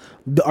now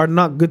are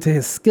not good to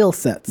his skill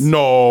sets.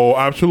 No,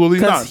 absolutely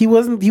not. Because he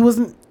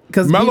wasn't.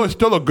 because Melo is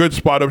still a good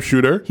spot up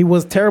shooter. he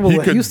was terrible He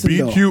with could Houston.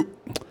 beat though. you.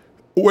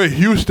 Wait,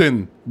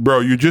 Houston, bro.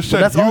 You just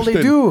said that's all Houston,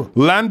 they do.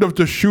 land of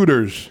the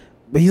shooters.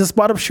 But he's a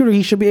spot up shooter.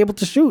 He should be able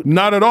to shoot.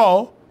 Not at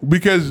all,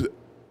 because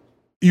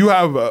you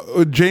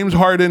have James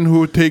Harden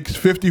who takes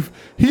 50.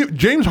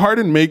 James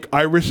Harden make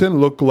Iverson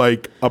look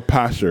like a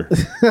passer.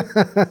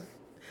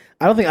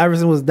 I don't think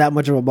Iverson was that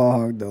much of a ball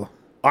hog though.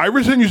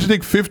 Iverson used to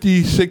take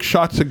 56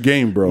 shots a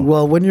game, bro.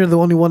 Well, when you're the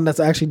only one that's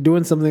actually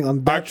doing something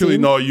on that Actually,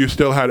 team, no. You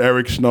still had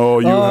Eric Snow.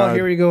 You had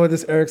here we go with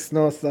this Eric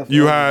Snow stuff.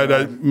 you had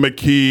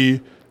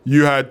McKee.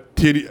 You had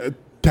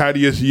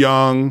Thaddeus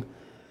Young.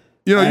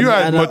 You know, you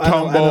had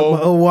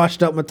Mutombo.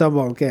 Washed up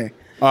Mutombo. Okay.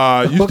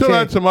 You still Okay.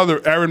 had some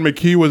other. Aaron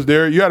McKee was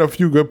there. You had a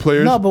few good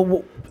players.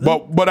 No,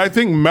 But I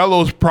think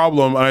Melo's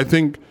problem, and I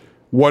think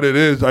what it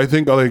is, I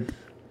think like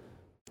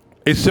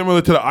it's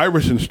similar to the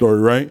Iverson story,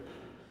 right?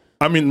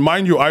 I mean,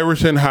 mind you,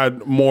 Iverson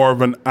had more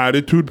of an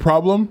attitude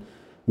problem,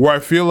 where I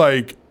feel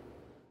like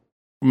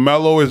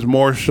Melo is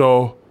more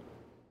so.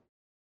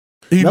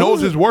 He Melo's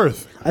knows his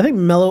worth. I think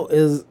Melo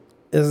is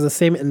the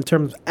same in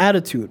terms of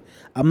attitude.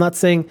 I'm not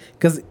saying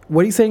because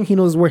what he's saying he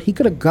knows where he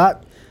could have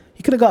got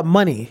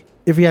money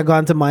if he had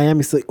gone to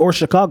Miami or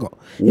Chicago.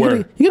 He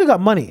could have got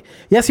money.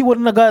 Yes, he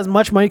wouldn't have got as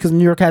much money because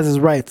New York has his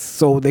rights,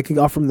 so they could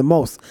offer him the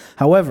most.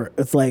 However,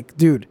 it's like,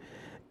 dude,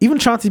 even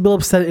Chauncey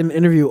Billups said in an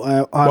interview.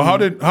 Well, how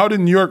did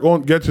New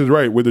York get his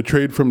right with the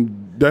trade from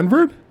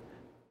Denver?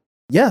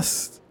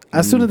 Yes,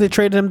 as soon as they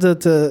traded him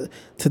to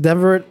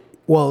Denver.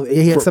 Well,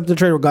 he accepted the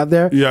trade or got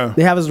there. Yeah.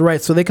 They have his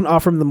rights, so they can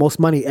offer him the most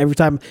money every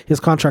time his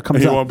contract comes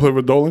He up. want to play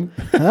for Dolan?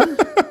 Huh?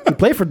 He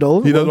played for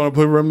Dolan. He doesn't want to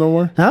play for him no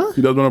more? Huh?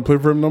 He doesn't want to play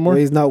for him no more? Well,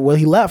 he's not. Well,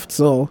 he left.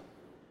 So,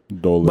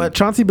 Dolan. but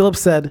Chauncey Billups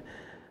said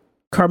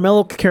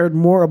Carmelo cared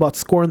more about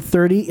scoring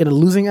 30 in a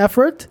losing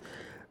effort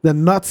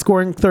than not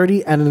scoring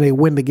 30 and then they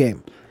win the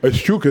game.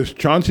 It's true because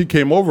Chauncey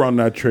came over on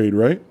that trade,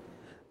 right?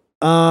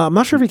 I'm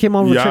not sure if he came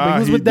on with Yeah, trade, but he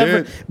was he with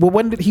Denver. did. But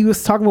when did he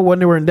was talking about when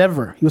they were in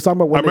Denver? He was talking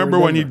about when I remember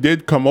when he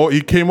did come over.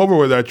 He came over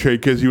with that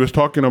trade because he was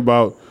talking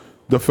about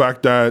the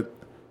fact that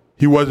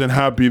he wasn't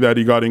happy that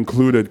he got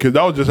included because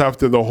that was just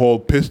after the whole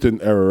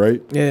Piston era,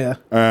 right? Yeah.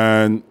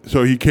 And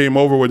so he came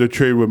over with a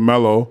trade with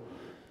Melo,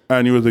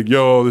 and he was like,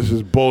 "Yo, this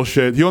is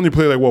bullshit." He only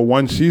played like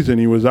one season.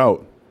 He was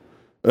out.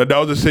 That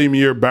was the same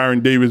year Baron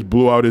Davis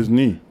blew out his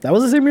knee. That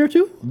was the same year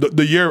too?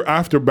 The year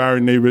after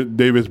Baron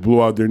Davis blew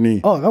out their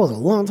knee. Oh, that was a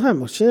long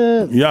time. Oh,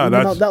 shit. Yeah, It's been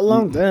that's out that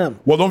long. Damn.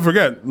 Well, don't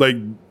forget, like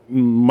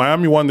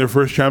Miami won their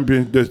first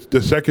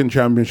the second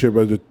championship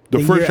as the The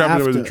first year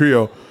championship as a after.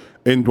 trio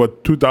in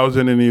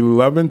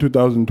 2011,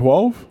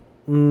 2012.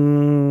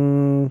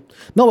 No,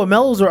 but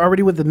Melo's were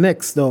already with the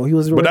Knicks though. He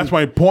was. But that's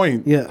my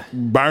point. Yeah.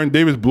 Baron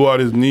Davis blew out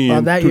his knee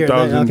in that year.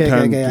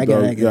 2010. Okay, I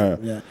get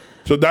it. Yeah.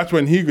 So that's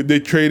when they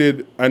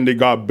traded and they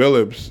got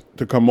Billups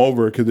to come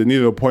over because they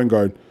needed a point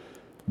guard.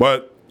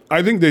 But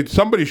I think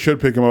somebody should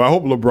pick him up. I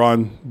hope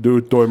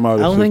LeBron throw him out.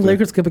 I don't think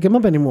Lakers can pick him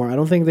up anymore. I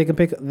don't think they can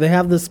pick. They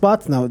have the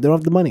spots now. They don't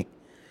have the money.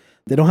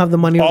 They don't have the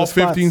money. All or the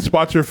spots. 15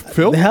 spots are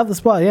filled. They have the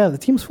spot. Yeah, the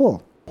team's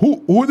full.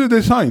 Who did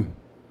they sign?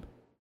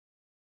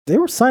 They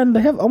were signed.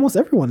 They have almost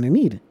everyone they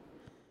need.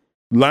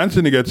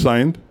 Lansing to get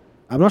signed.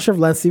 I'm not sure if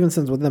Lance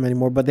Stevenson's with them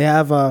anymore, but they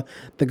have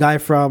the guy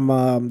from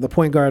the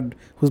point guard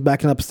who's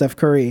backing up Steph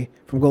Curry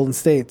from Golden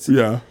State.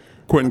 Yeah.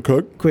 Quentin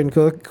Cook. Quinn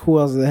Cook. Who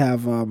else do they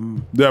have?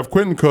 They have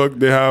Quentin Cook.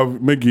 They have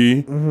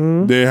McGee.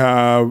 Mm-hmm. They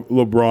have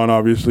LeBron,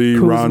 obviously.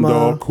 Kuzma.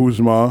 Rondo,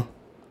 Kuzma.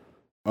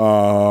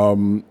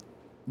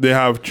 They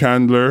have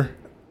Chandler.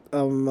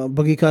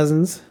 Boogie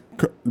Cousins.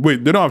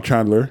 Wait, they don't have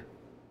Chandler.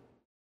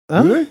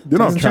 Huh? Do they? They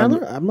don't Tyson have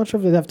Chandler. I'm not sure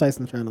if they have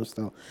Tyson Chandler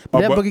still. But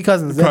they have But Boogie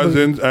Cousins. They have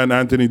Cousins and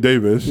Anthony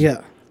Davis.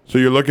 Yeah. So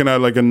you're looking at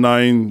like a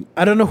 9.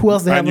 I don't know who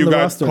else they have And on you the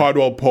got roster.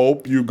 Caldwell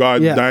Pope. You got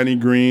Yeah. Danny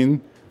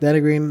Green. Danny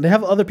Green. They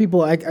have other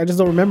people. I just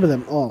don't remember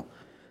them all.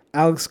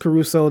 Alex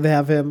Caruso. They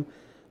have him.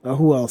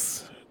 Who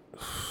else?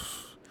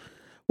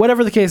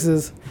 Whatever the case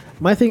is,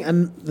 my thing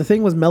and the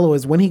thing was Melo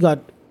is when he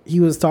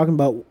was talking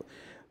about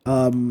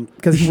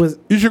because he was.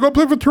 You should go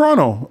play for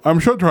Toronto. I'm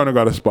sure Toronto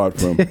got a spot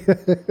for him.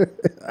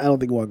 I don't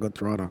think he want to go to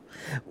Toronto.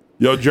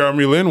 Yo,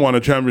 Jeremy Lin won a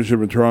championship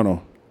in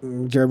Toronto.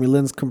 Jeremy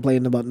Lin's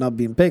complaining about not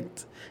being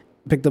picked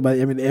up by.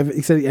 I mean,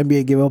 he said the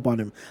NBA gave up on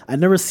him. I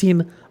never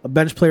seen a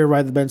bench player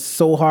ride the bench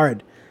so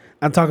hard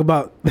and talk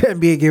about the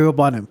NBA gave up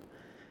on him.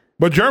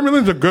 But Jeremy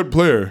Lin's a good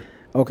player.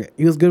 Okay,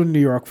 he was good in New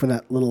York for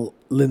that little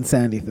Lin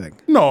Sandy thing.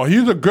 No,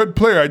 he's a good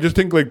player. I just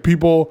think like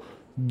people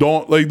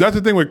don't like. That's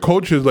the thing with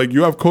coaches. Like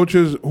you have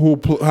coaches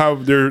who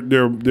have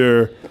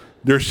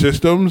their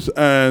systems,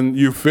 and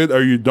you fit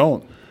or you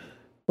don't.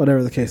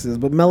 Whatever the case is,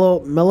 but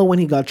Melo when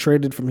he got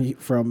traded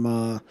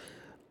from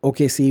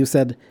OKC, he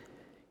said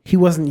he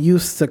wasn't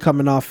used to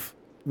coming off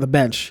the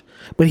bench,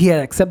 but he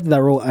had accepted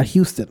that role at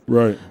Houston.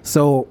 Right.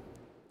 So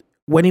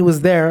when he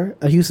was there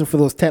at Houston for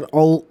those 10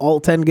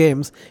 all 10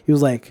 games, he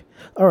was like,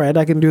 "All right,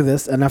 I can do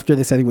this." And after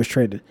they said he was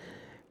traded,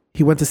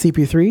 he went to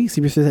CP3.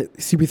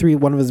 CP3,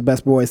 one of his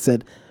best boys,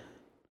 said,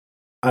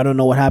 "I don't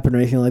know what happened or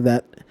anything like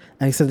that."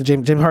 And he said that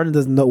James Harden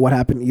doesn't know what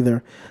happened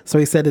either. So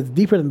he said it's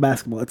deeper than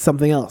basketball. It's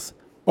something else.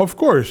 Of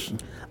course.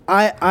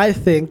 I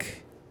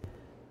think,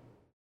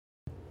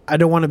 I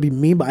don't want to be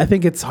mean, but I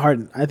think it's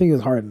Harden. I think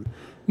it's Harden.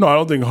 No, I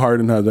don't think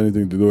Harden has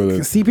anything to do with it.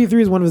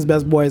 CP3 is one of his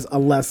best boys,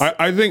 unless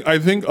I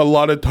think a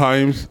lot of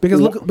times because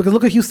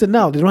look at Houston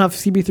now. They don't have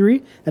CP3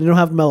 and they don't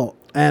have Melo.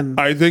 And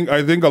I think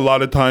a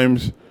lot of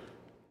times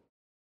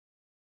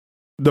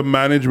the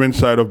management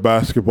side of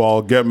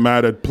basketball get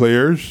mad at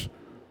players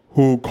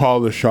who call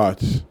the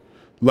shots.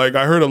 Like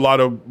I heard a lot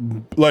of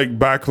like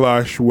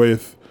backlash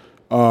with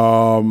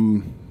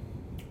LeBron,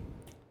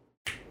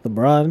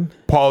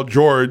 Paul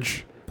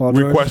George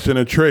requesting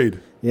a trade.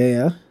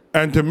 Yeah.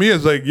 And to me,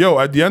 it's like, yo,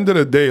 at the end of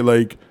the day,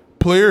 like,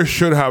 players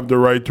should have the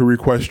right to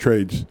request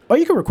trades. Oh,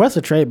 you can request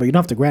a trade, but you don't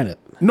have to grant it.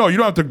 No, you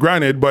don't have to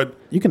grant it, but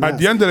you can at ask.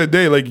 the end of the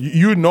day, like,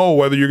 you know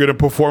whether you're going to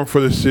perform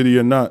for the city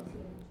or not.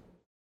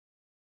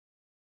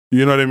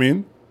 You know what I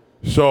mean?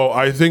 So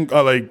I think,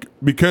 like,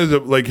 because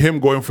of, like, him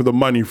going for the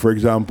money, for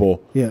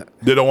example, Yeah.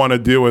 they don't want to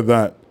deal with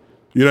that.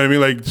 You know what I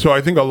mean? Like, so I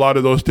think a lot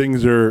of those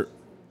things are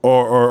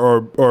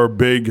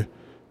big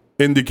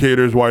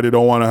indicators why they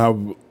don't want to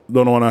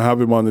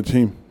have him on the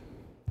team.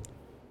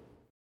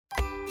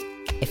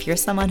 If you're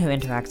someone who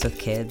interacts with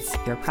kids,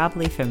 you're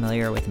probably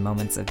familiar with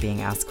moments of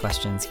being asked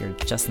questions you're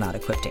just not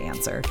equipped to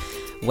answer.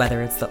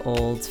 Whether it's the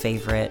old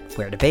favorite,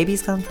 where do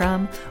babies come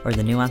from, or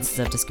the nuances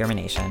of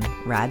discrimination,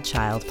 Rad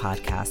Child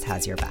Podcast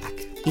has your back.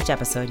 Each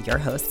episode, your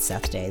host,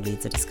 Seth Day,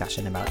 leads a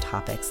discussion about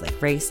topics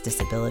like race,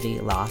 disability,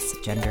 loss,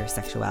 gender,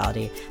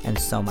 sexuality, and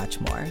so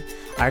much more.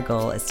 Our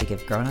goal is to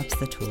give grown-ups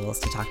the tools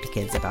to talk to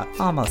kids about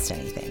almost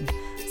anything.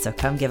 So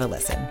come give a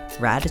listen.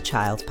 Rad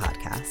Child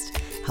Podcast,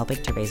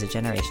 helping to raise a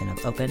generation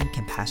of open,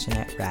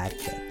 compassionate, rad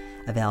kids.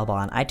 Available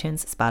on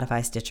iTunes,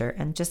 Spotify, Stitcher,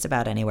 and just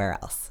about anywhere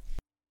else.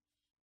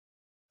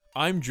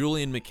 I'm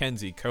Julian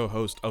McKenzie,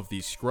 co-host of the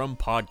Scrum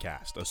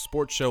Podcast, a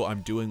sports show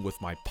I'm doing with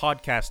my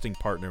podcasting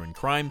partner in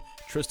crime,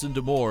 Tristan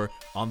D'Amour,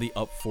 on the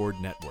Upford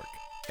Network.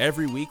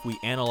 Every week, we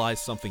analyze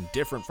something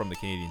different from the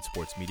Canadian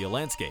sports media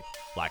landscape.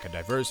 Lack of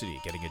diversity,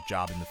 getting a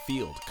job in the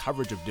field,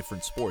 coverage of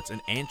different sports,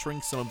 and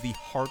answering some of the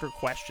harder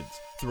questions.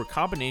 Through a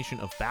combination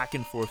of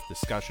back-and-forth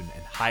discussion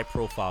and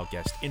high-profile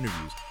guest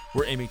interviews,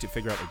 we're aiming to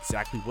figure out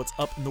exactly what's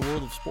up in the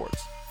world of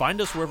sports. Find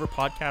us wherever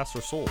podcasts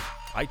are sold.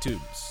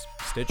 iTunes,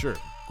 Stitcher,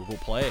 Google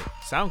Play,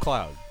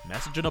 SoundCloud,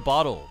 Message in a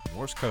Bottle,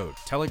 Morse Code,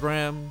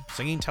 Telegram,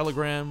 Singing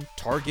Telegram,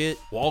 Target,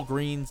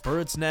 Walgreens,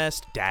 Bird's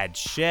Nest, Dad's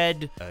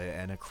Shed,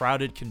 and a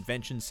crowded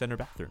convention center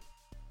bathroom.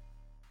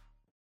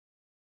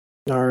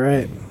 All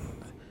right.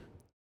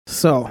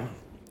 So,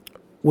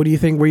 what do you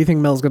think? Where do you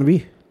think Mel's going to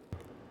be?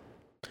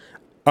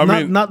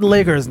 Not the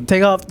Lakers.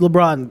 Take off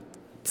LeBron.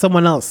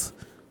 Someone else.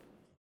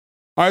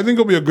 I think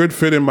he'll be a good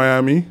fit in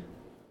Miami.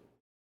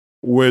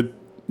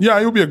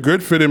 He'll be a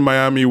good fit in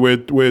Miami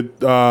with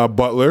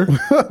Butler.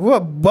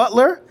 What,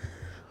 Butler?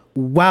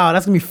 Wow,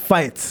 that's gonna be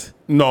fights.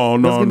 No.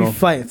 That's gonna be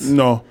fights.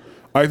 No,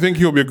 I think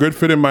he'll be a good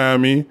fit in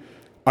Miami.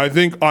 I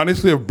think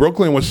honestly, if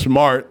Brooklyn was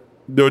smart,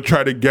 they would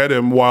try to get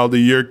him while the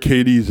year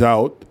KD's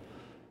out.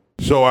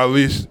 So at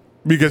least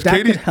because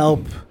that could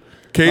help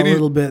a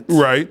little bit,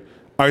 right?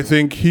 I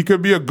think he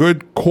could be a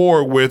good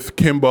core with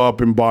Kimba up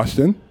in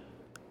Boston,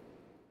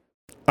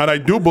 and I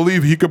do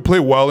believe he could play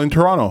well in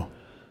Toronto.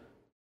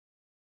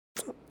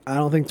 I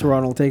don't think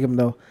Toronto will take him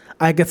though.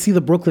 I could see the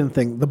Brooklyn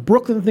thing. The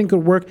Brooklyn thing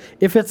could work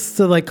if it's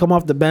to like come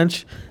off the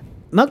bench.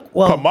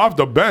 Come off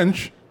the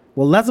bench.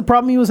 Well, that's the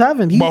problem he was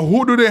having. But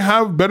who do they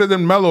have better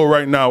than Melo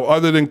right now,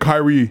 other than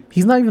Kyrie?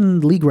 He's not even in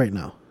the league right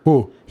now.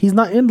 Who? He's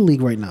not in the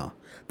league right now.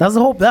 That's the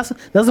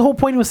whole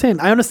point he was saying.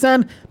 I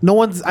understand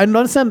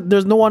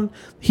there's no one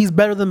he's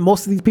better than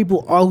most of these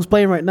people who's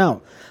playing right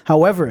now.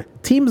 However,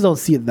 teams don't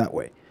see it that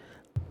way.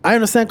 I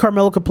understand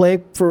Carmelo could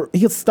play he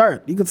could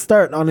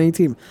start on any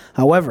team.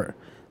 However,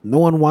 no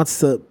one wants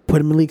to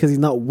put him in the league because he's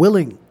not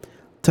willing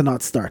to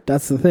not start.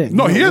 That's the thing.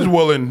 No, he is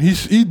willing.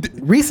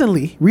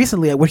 Recently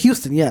with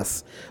Houston,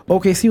 yes.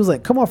 OKC was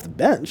like, come off the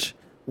bench.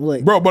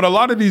 Like, bro, but a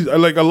lot of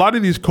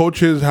these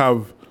coaches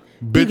have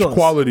bitch egos.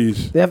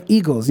 qualities. They have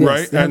egos, yes.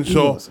 Right? And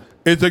so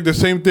it's like the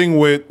same thing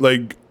with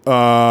like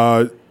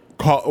what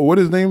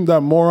is his name?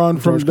 That moron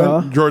from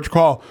George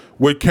Call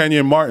with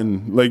Kenyon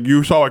Martin. Like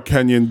you saw what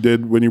Kenyon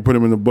did when you put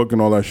him in the book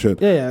and all that shit.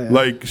 Yeah.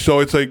 Like so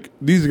it's like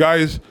these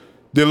guys,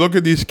 they look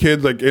at these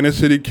kids like inner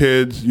city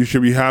kids. You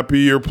should be happy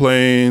you're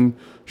playing.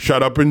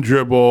 Shut up and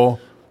dribble.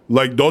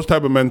 Like those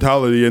type of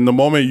mentality. And the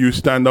moment you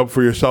stand up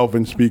for yourself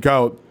and speak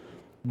out,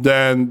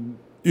 then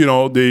you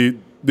know they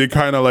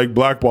kind of like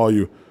blackball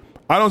you.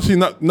 I don't see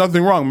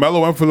nothing wrong.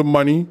 Melo went for the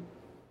money.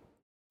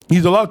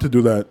 He's allowed to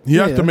do that. He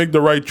has to make the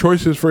right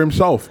choices for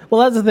himself.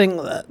 Well, that's the thing.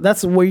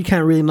 That's where you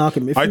can't really knock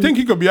him. I think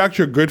he could be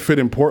actually a good fit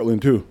in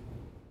Portland too.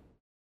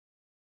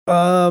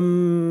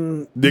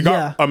 They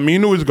got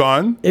Aminu is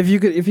gone. If you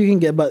can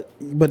get, but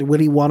would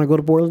he want to go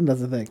to Portland?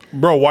 That's the thing,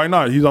 bro. Why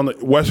not? He's on the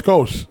West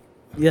Coast.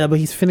 Yeah, but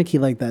he's finicky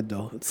like that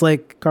though. It's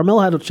like Carmelo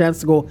had a chance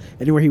to go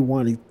anywhere he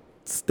wanted. He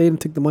stayed and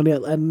took the money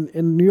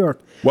in New York.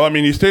 Well, I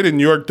mean, he stayed in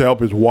New York to help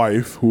his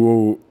wife,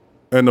 who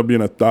ended up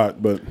being a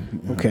thought. But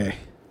okay,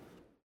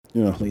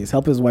 yeah, please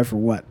help his wife for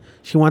what?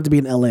 She wanted to be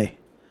in L.A.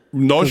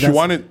 No, she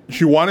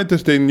wanted to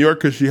stay in New York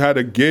because she had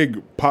a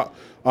gig.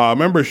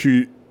 Remember,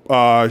 she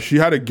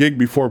had a gig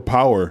before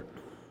Power.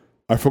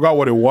 I forgot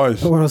what it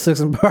was. 106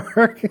 in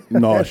Park.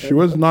 No, she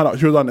was not.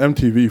 She was on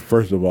MTV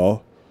first of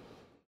all.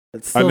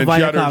 It's still And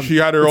then Viacom. she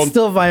had her own.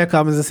 Still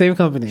Viacom is the same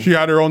company. She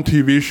had her own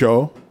TV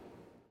show.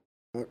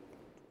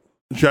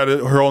 She had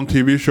her own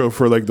TV show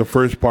for like the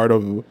first part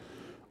of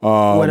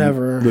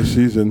Whatever. the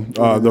season,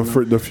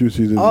 the few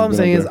seasons. All I'm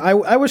saying is,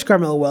 I wish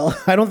Carmelo well.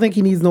 I don't think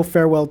he needs no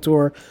farewell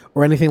tour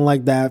or anything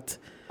like that.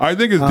 I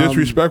think it's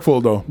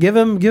disrespectful though. Give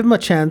him a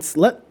chance.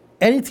 Let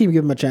any team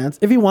give him a chance.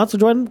 If he wants to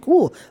join,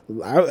 cool.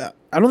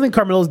 I don't think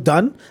Carmelo's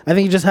done. I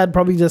think he just had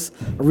probably just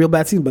a real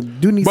bad season, but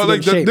dude needs to get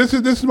in shape. This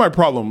is my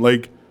problem.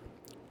 Like,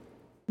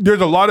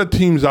 there's a lot of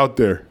teams out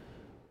there,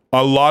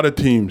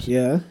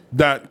 Yeah.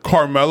 that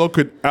Carmelo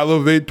could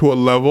elevate to a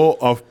level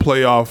of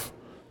playoff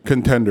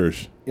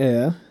contenders.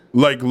 Yeah.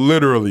 Like,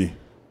 literally.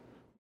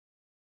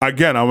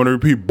 Again, I'm going to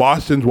repeat,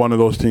 Boston's one of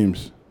those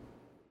teams.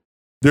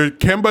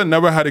 Kemba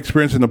never had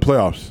experience in the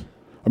playoffs.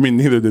 I mean,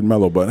 neither did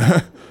Melo,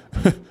 but...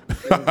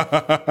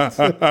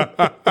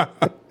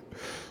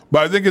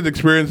 But I think his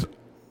experience,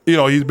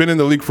 he's been in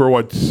the league for,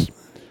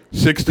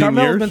 16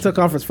 Carmelo's years? been to a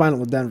conference final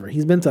with Denver.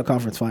 He's been to a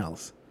conference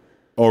finals.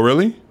 Oh,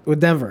 really? With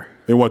Denver.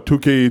 In what,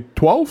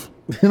 2K12?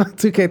 Not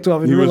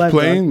 2K12. He was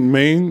playing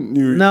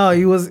Maine? No,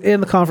 he was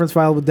in the conference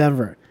final with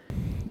Denver.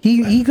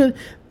 He could.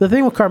 The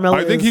thing with Carmelo,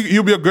 I think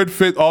he'll be a good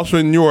fit also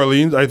in New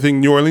Orleans. I think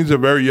New Orleans is a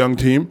very young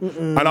team,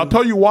 and I'll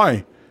tell you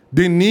why.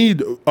 They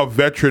need a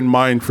veteran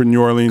mind for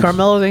New Orleans.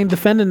 Carmelo ain't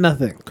defending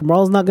nothing.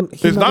 Carmelo's not gonna.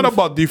 It's not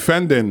about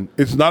defending.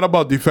 It's not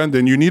about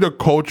defending. You need a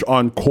coach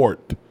on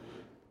court,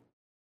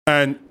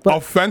 and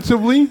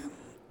offensively,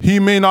 he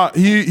may not.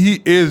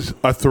 He is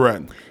a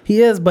threat.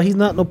 He is, but he's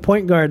not no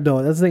point guard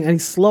though. That's the thing, and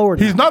he's slower.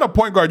 He's not a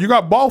point guard. You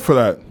got Ball for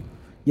that.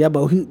 Yeah,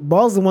 but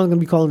Ball's the one gonna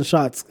be calling the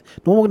shots.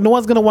 No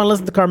one's gonna want to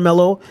listen to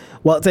Carmelo.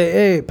 Well, say,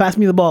 hey, pass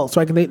me the ball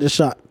so I can take this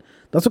shot.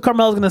 That's what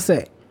Carmelo's gonna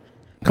say.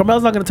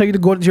 Carmelo's not gonna tell you to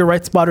go to your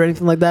right spot or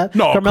anything like that.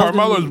 No,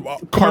 Carmelo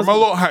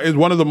is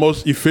one of the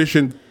most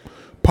efficient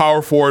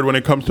power forward when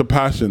it comes to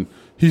passing.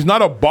 He's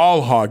not a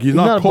ball hog. He's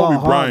not Kobe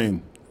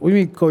Bryant. What do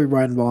you mean Kobe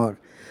Bryant ball hog?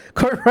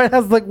 Kobe Bryant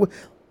has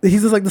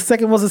he's just like the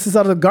second most assists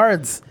out of the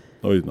guards.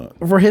 No, he's not.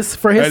 For his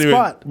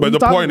spot. But the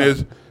point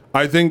is,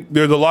 I think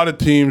there's a lot of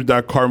teams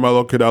that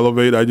Carmelo could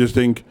elevate. I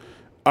think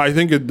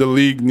the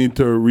league need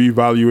to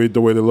reevaluate the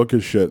way they look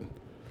at shit.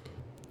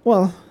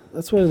 Well,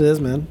 that's what it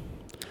is, man.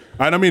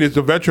 And I mean, it's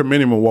a veteran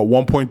minimum,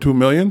 1.2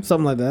 million?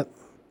 Something like that.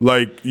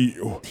 Like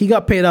he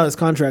got paid out his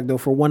contract though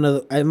for one of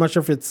the, I'm not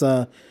sure if it's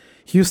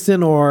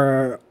Houston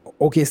or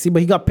OKC,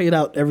 but he got paid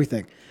out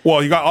everything.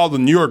 Well, he got all the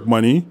New York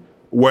money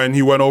when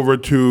he went over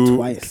to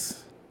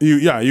twice.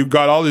 You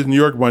got all his New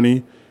York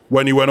money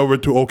when he went over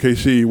to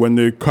OKC when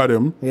they cut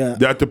him. Yeah.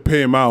 They had to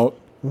pay him out.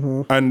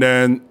 Mm-hmm. And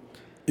then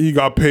he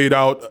got paid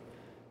out.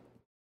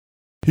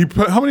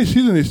 How many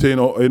seasons did he stay in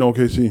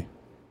OKC?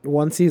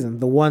 One season.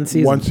 One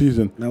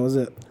season. That was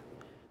it.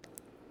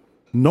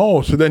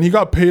 No, so then he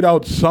got paid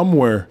out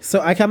somewhere. So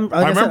I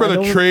remember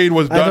the trade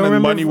was done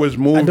and money was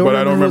moved, but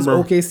I don't remember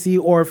if it was OKC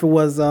or if it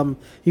was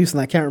Houston.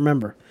 I can't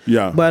remember.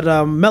 Yeah.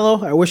 But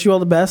Melo, I wish you all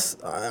the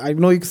best. I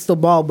know you can still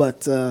ball,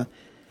 but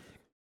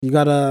you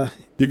gotta.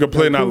 You could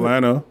play in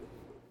Atlanta.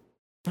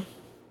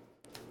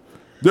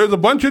 There's a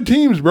bunch of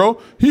teams, bro.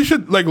 He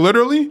should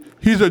literally.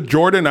 He's a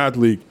Jordan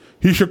athlete.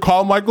 He should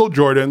call Michael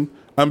Jordan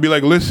and be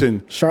like,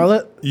 "Listen,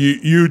 Charlotte,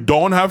 you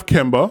don't have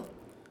Kemba.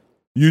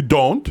 You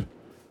don't.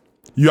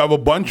 You have a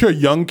bunch of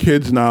young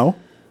kids now.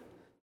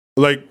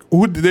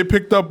 Who did they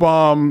picked up?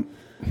 Oh,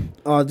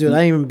 dude,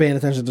 I ain't even paying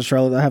attention to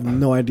Charlotte. I have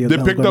no idea. They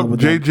picked up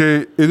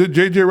JJ. Is it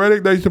JJ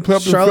Redick that used to play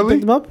up in Philly? Charlotte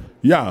picked him up.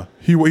 Yeah,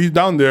 he's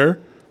down there.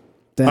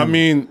 Damn. I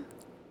mean,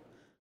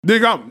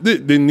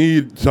 they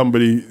need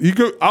somebody.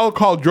 I'll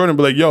call Jordan and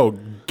be like, "Yo,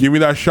 give me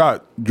that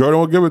shot." Jordan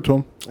will give it to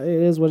him. It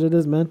is what it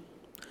is, man.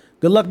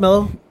 Good luck,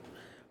 Melo.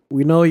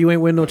 We know you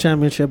ain't win no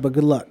championship, but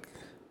good luck.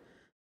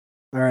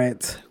 All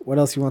right. What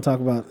else you want to talk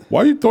about?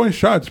 Why are you throwing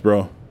shots,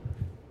 bro?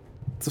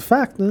 It's a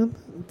fact, man.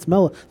 It's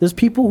Melo. There's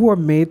people who are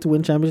made to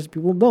win championships.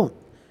 People don't.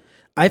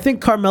 I think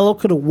Carmelo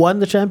could have won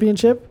the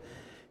championship.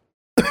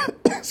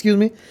 Excuse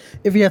me.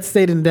 If he had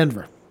stayed in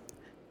Denver.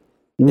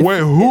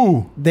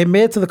 Who? They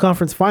made it to the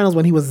conference finals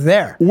when he was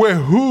there.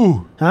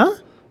 Who? Huh?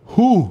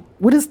 Who?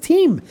 With his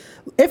team.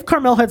 If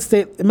Carmelo had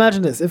stayed,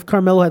 imagine this. If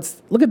Carmelo had,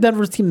 look at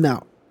Denver's team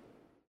now.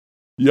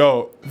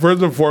 Yo,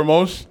 first and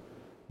foremost,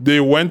 they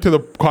went to the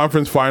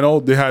conference final.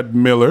 They had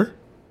Miller.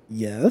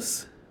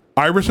 Yes.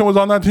 Iverson was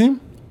on that team?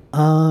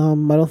 I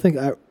don't think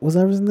was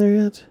Iverson there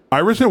yet?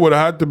 Iverson would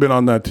have had to been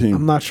on that team.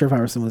 I'm not sure if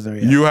Iverson was there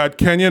yet. You had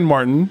Kenyon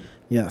Martin.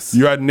 Yes.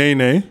 You had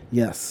Nene.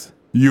 Yes.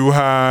 You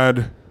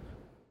had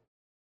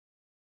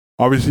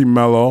obviously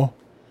Melo.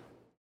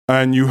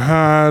 And you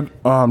had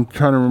I'm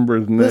trying to remember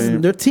his name.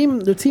 Listen, their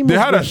team They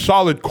had a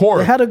solid core.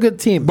 They had a good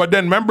team. But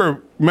then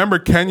remember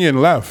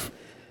Kenyon left.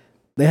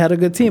 They had a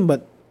good team,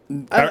 but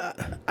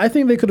I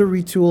think they could have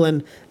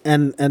retooled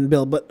and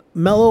build. But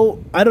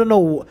Melo, I don't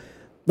know.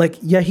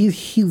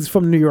 He's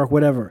from New York,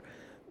 whatever.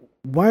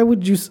 Why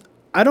would you?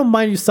 I don't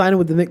mind you signing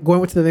with the Knicks,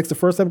 going to the Knicks the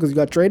first time because you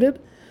got traded,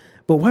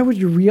 but why would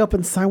you re-up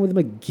and sign with them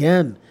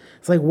again?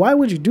 It's like, why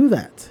would you do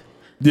that?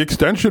 The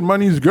extension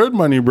money is good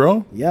money,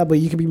 bro. Yeah, but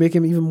you could be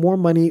making even more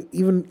money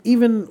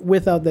even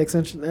without the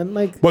extension. And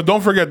like, But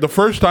don't forget, the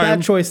first time...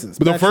 bad choices.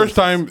 But the bad first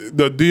choices. time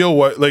the deal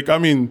was... Like, I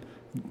mean,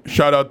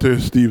 shout out to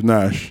Steve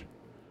Nash.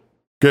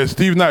 Because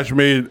Steve Nash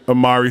made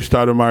Amari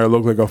Stoudemire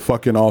look like a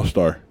fucking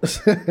all-star.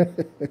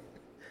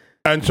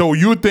 And so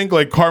you think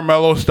like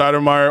Carmelo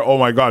Stoudemire, oh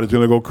my God, it's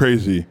going to go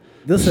crazy.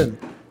 Listen,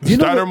 do you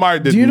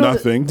Stoudemire did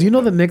nothing. Do you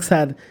know the Knicks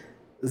had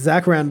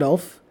Zach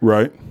Randolph,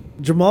 Right,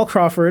 Jamal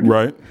Crawford,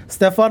 right,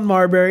 Stephon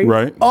Marbury,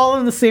 Right. all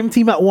on the same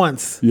team at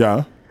once,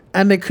 yeah.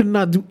 and they could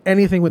not do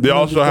anything with They them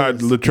also had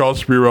players. Latrell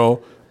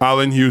Sprewell,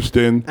 Allen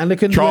Houston. And they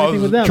couldn't do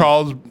anything with them.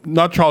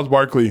 Not Charles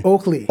Barkley.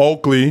 Oakley.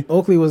 Oakley.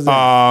 Oakley was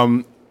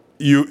there.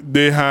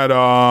 They had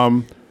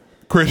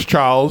Chris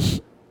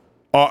Charles,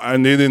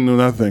 and they didn't do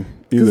nothing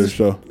either.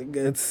 So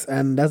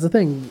And that's the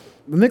thing.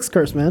 The Knicks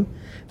curse, man.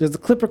 There's the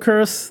Clipper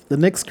curse, the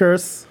Knicks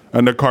curse,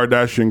 and the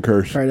Kardashian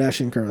curse.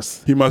 Kardashian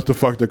curse. He must have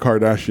fucked the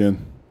Kardashian,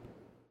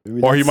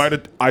 or he might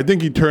have. I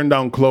think he turned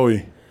down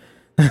Khloe,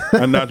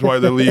 and that's why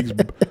the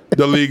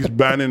league's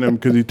banning him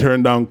because he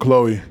turned down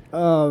Khloe.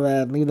 Oh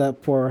man, leave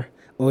that poor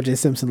O.J.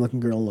 Simpson looking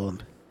girl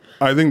alone.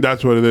 I think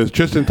that's what it is.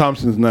 Tristan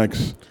Thompson's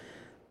next.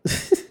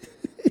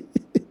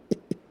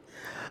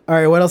 All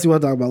right, what else you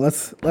want to talk about?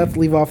 Let's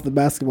leave off the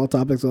basketball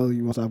topics. What else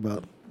you want to talk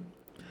about?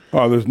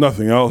 Oh, there's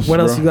nothing else. What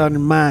bro. else you got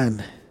in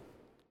mind?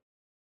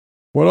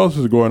 What else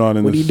is going on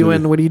in What are this you city?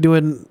 doing? What are you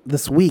doing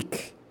this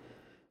week?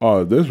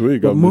 Oh, this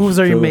week. What I'm moves just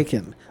are you chilling.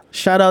 making?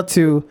 Shout out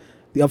to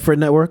the Upford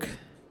Network,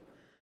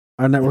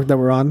 our network that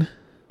we're on.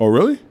 Oh,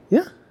 really?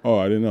 Yeah. Oh,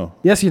 I didn't know.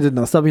 Yes, you did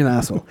know. Stop being an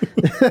asshole.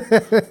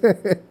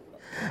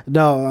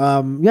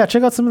 No, yeah,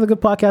 check out some of the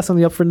good podcasts on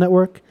the Upford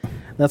Network.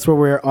 That's where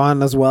we're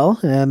on as well.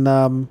 And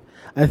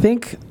I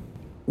think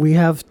we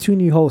have 2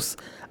 new hosts.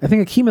 I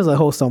think Akeem is a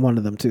host on one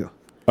of them too.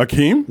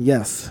 Akeem?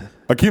 Yes.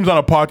 Akeem's on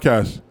a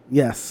podcast.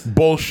 Yes.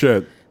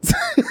 Bullshit.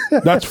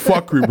 That's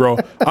fuckery, bro.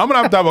 I'm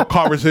going to have a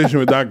conversation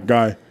with that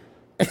guy.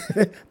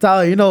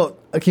 Tyler, you know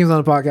Akeem's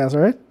on the podcast,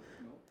 right?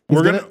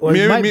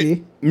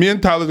 Me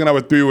and Tyler's going to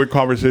have a 3-way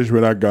conversation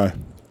with that guy.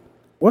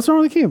 What's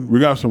wrong with Akeem? We're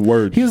going to have some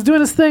words. He was doing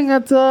his thing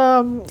at,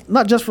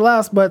 not Just for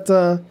Laughs, but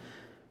The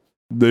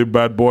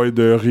bad boy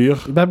de rire.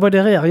 Bad Boy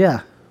de Rire,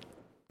 yeah.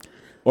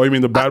 Oh, you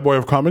mean the bad boy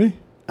of comedy?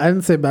 I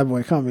didn't say Bad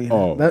Boy Comedy.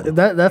 Oh.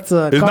 That's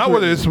a. Isn't that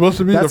what it's supposed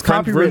to be? The That's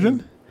French copywritten.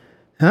 version?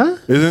 Huh?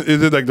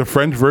 Is it like the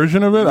French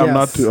version of it?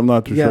 Yes. I'm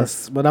not too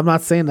Yes, but I'm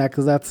not saying that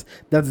because that's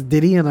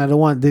Diddy, and I don't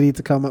want Diddy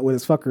to come up with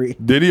his fuckery.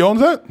 sure. Diddy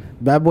owns that?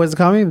 Bad Boy's a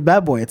comedy.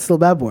 Bad Boy. It's still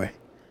Bad Boy.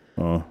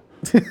 Oh.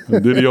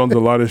 Diddy owns a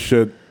lot of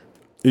shit.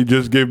 He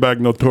just gave back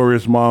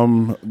Notorious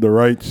Mom the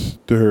rights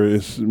to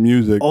his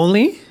music.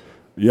 Only?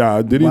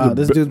 Yeah, Diddy's Wow,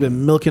 this dude's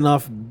been milking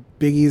off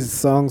Biggie's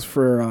songs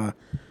for.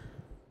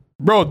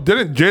 Bro,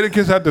 didn't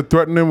Jadakiss have to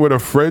threaten him with a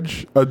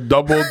fridge, a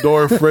double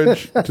door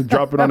fridge, to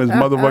drop it on his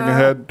motherfucking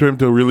head to him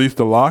to release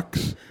the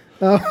locks?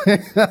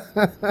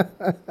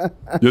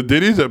 Yo,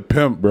 Diddy's a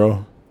pimp,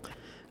 bro.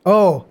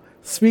 Oh,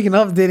 speaking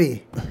of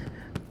Diddy,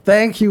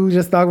 thank you. We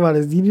just talked about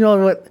this. You know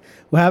what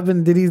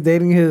happened? Diddy's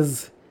dating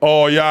his.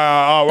 Oh, yeah,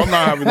 I'm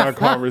not having that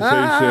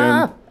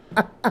conversation.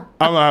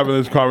 I'm not having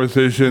this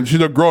conversation.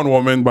 She's a grown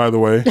woman, by the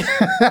way.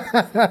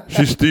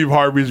 She's Steve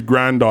Harvey's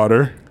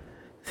granddaughter.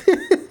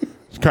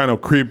 It's kind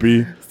of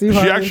creepy. Steve She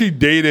Harvey. actually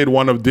dated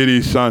one of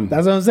Diddy's sons.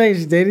 That's what I'm saying.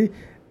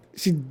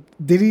 She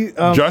Diddy.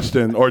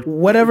 Justin or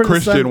Whatever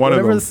Christian, the son, one of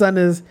whatever them. the son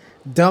is,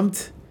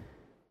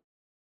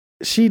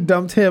 she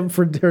dumped him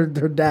for her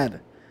dad.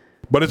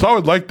 But it's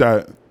always like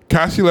that.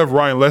 Cassie left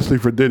Ryan Leslie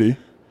for Diddy,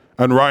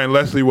 and Ryan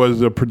Leslie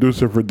was the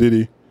producer for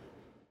Diddy,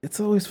 It's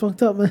always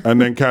fucked up, man. and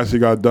then Cassie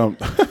got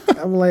dumped.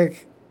 I'm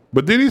like,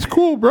 But Diddy's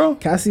cool, bro.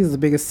 Cassie is the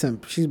biggest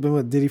simp. She's been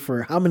with Diddy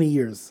for how many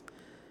years?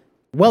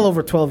 Well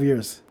over 12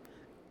 years.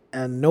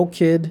 And no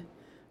kid,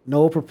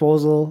 no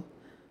proposal,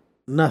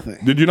 nothing.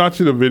 Did you not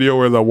see the video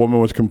where the woman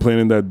was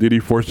complaining that Diddy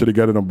forced her to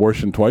get an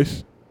abortion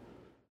twice?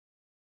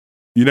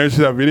 You never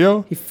see that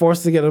video? He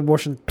forced to get an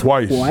abortion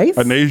Twice. twice?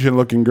 An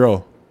Asian-looking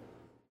girl.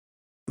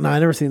 No, I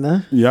never seen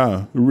that.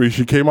 Yeah,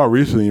 she came out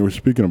recently. You were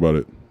speaking about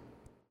it.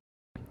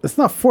 It's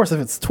not forced if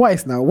it's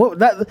twice now.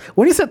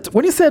 When you said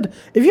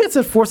if you had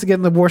said forced to get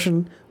an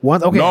abortion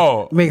once, okay,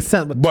 No. it makes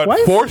sense. But, But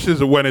twice? force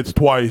is when it's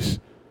twice.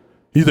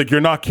 He's like, you're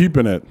not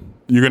keeping it.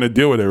 You're gonna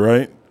deal with it,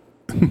 right?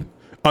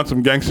 On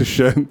some gangster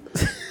shit.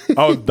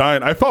 I was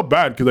dying. I felt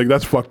bad because like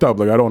that's fucked up.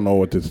 Like I don't know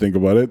what to think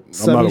about it.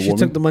 So I'm not a she woman.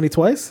 took the money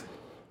twice?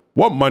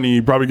 What money?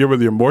 You probably give her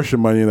the abortion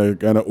money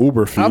and an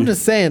Uber fee. I'm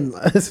just saying.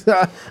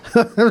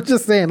 I'm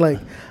just saying, like,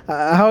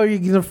 how are you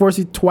going to force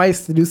you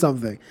twice to do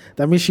something?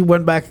 That means she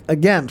went back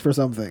again for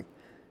something.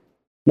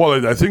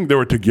 Well, I think they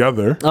were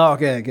together. Oh,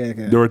 okay.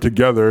 They were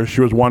together.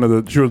 She was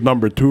she was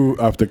number 2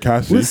 after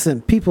Cassie.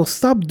 Listen, people,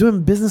 stop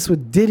doing business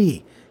with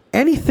Diddy.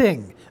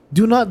 Anything.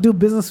 Do not do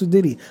business with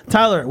Diddy.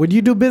 Tyler, would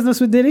you do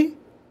business with Diddy?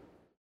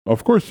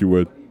 Of course you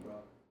would.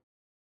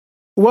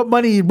 What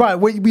money you brought?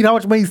 What you mean? How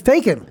much money he's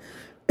taken?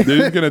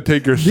 Diddy's gonna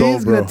take your soul,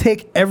 Diddy's bro. gonna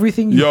take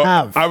everything you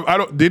have. I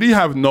don't. Did he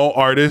have no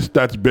artist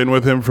that's been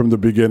with him from the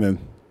beginning?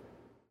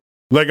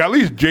 Like at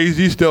least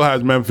Jay-Z still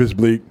has Memphis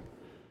Bleak.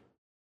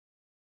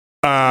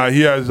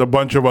 He has a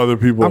bunch of other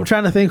people. I'm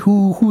trying to think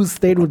who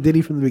stayed with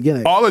Diddy from the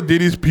beginning All of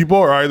Diddy's people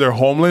are either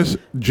homeless,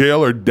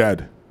 jail, or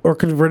dead. or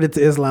converted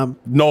to Islam.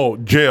 No,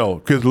 jail,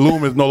 because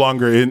Loom is no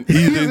longer in.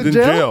 He's in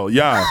jail.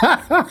 Yeah.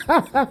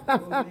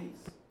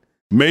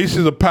 Mace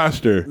is a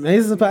pastor.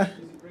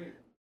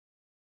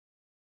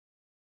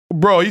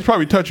 Bro, he's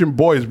probably touching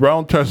boys, bro. I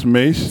don't trust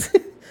Mace.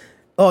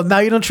 Oh, now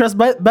you don't trust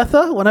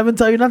Betha? When I've been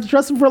telling you not to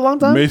trust him for a long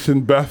time?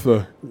 Mason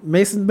Betha.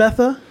 Mason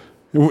Betha?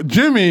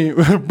 Jimmy,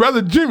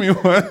 brother Jimmy. Yo,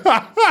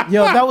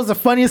 that was the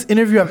funniest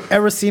interview I've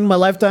ever seen in my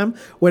lifetime,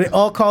 where they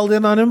all called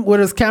in on him with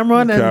his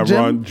Cameron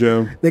and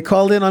Jim. They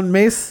called in on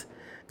Mace.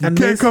 And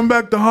you can't come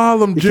back to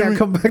Harlem, Jimmy. You can't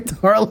come back to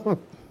Harlem.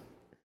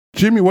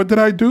 Jimmy, what did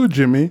I do,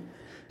 Jimmy?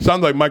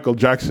 Sounds like Michael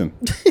Jackson.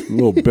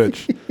 Little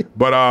bitch.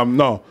 But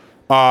no.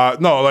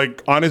 No,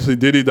 like honestly,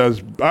 Diddy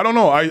does. I don't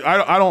know.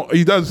 I don't.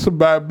 He does some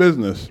bad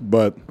business,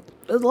 but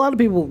there's a lot of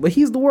people. But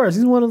he's the worst.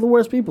 He's one of the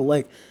worst people.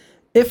 Like,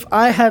 if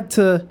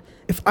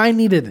I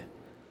needed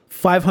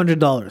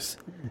 $500,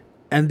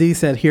 and Diddy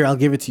said, "Here, I'll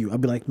give it to you,"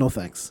 I'd be like, "No,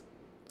 thanks."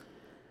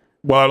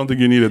 Well, I don't think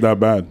you need it that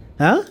bad.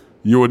 Huh?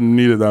 You wouldn't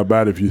need it that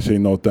bad if you say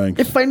no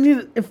thanks. If I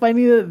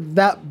needed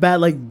that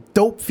bad, like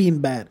dope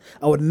fiend bad,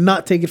 I would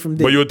not take it from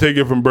Diddy. But you would take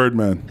it from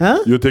Birdman.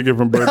 Huh? You would take it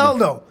from Birdman. Hell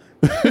no.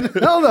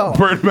 Hell no.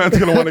 Birdman's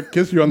gonna want to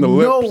kiss you on the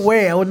lips. No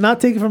way. I would not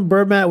take it from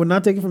Birdman. I would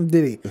not take it from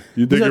Diddy.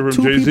 You take it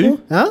from Jay-Z?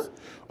 Huh?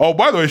 Oh,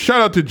 by the way,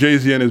 shout out to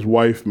Jay-Z and his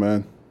wife,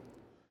 man.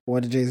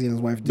 What did Jay-Z and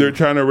his wife do? They're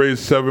trying to raise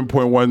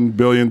 $7.1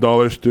 billion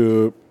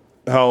to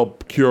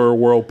help cure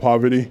world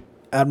poverty.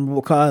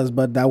 Admirable cause,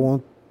 but that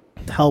won't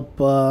help.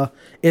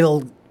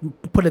 It'll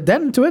put a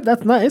dent into it.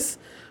 That's nice,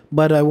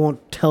 but I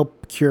won't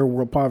help cure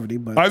world poverty.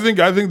 But I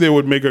think they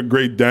would make a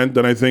great dent,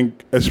 and I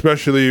think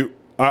especially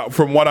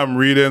from what I'm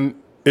reading,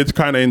 it's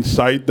kind of in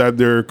sight that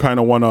they're kind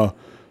of want to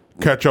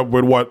catch up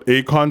with what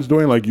Akon's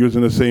doing, like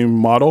using the same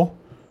model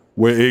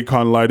with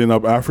Akon lighting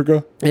up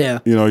Africa. Yeah,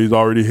 you know, he's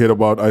already hit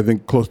about, I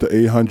think, close to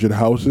 800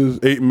 houses,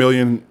 8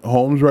 million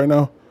homes right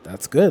now.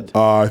 That's good.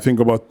 I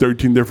think about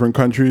 13 different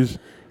countries.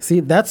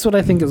 See, that's what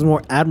I think is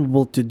more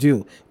admirable to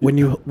do when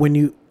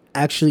you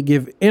actually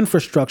give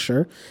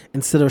infrastructure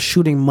instead of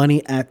shooting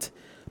money at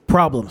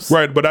problems.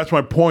 Right, but that's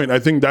my point. I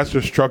think that's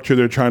the structure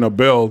they're trying to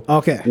build.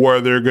 Okay. Where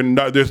they're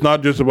gonna, it's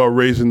not just about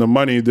raising the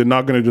money. They're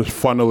not going to just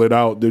funnel it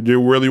out. They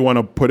really want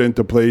to put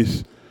into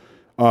place.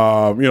 You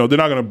know, they're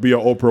not going to be an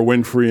Oprah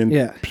Winfrey and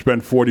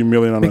spend $40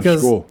 million on a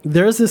school.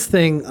 There's this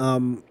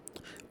thing.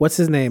 What's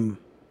his name?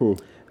 Who?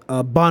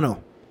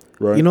 Bono.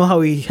 Right. You know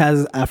how he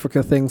has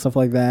Africa thing, stuff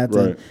like that.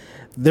 Right.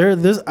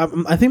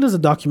 I think there's a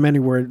documentary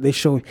where they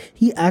show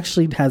he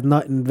actually has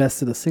not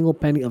invested a single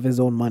penny of his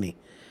own money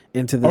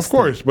into this. Of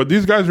course, but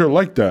these guys are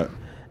like that.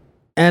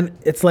 And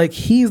it's like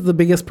he's the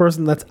biggest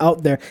person that's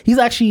out there. He's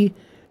actually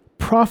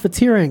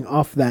profiteering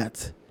off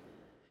that.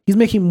 He's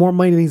making more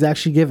money than he's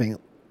actually giving.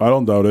 I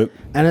don't doubt it.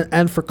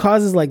 And for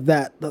causes like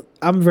that,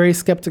 I'm very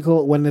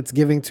skeptical when it's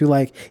giving to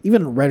like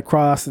even Red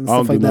Cross and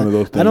stuff like that. None of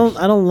those things.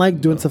 I don't like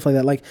doing stuff like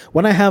that. Like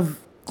when I have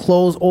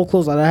old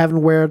clothes that I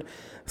haven't worn,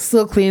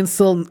 still clean,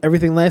 still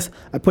everything nice,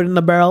 I put it in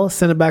a barrel,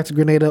 send it back to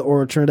Grenada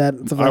or Trinidad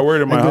and stuff like that. I wear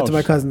it in my house. To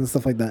my cousins and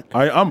stuff like that.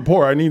 I'm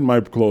poor. I need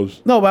my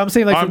clothes. No, but I'm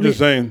saying like I'm just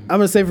saying. I'm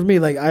gonna say for me,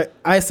 like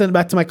I send it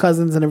back to my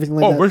cousins and everything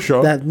like that. For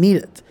sure. That need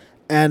it.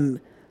 And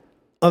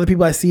other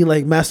people I see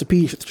like Master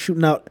P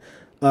shooting out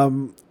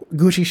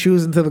Gucci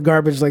shoes into the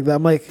garbage like that.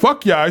 I'm like,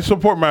 fuck yeah, I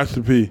support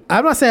Master P.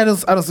 I'm not saying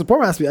I don't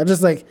support Master P. I'm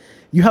just like,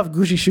 you have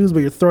Gucci shoes, but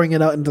you're throwing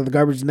it out into the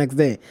garbage the next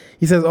day.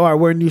 He says, "Oh, I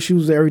wear new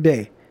shoes every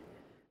day."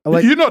 I'm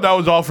like, you know that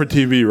was all for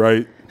TV,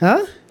 right?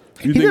 Huh?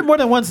 He did more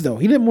than once, though.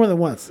 He did more than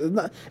once.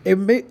 It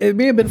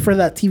may have been for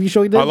that TV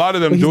show he did. A lot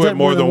of them do it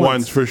more than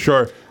once, for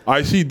sure.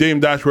 I see Dame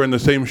Dash wearing the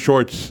same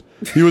shorts.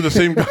 He was the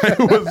same guy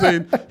who was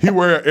saying he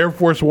wear Air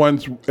Force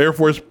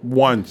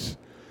Ones.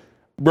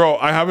 Bro,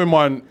 I have him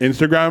on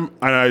Instagram,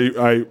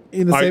 and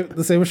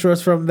the same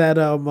shorts from that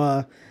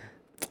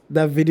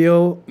that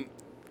video.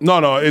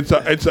 No, it's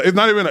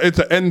not even it's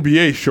an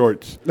NBA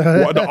shorts.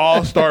 The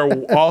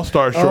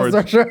all-star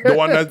shorts. The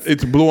one that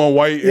it's blue and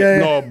white.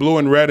 Blue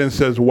and red and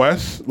says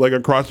West like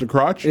across the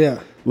crotch. Yeah.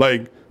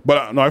 Like,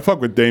 but no, I fuck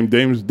with Dame.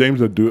 Dame's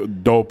a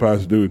dope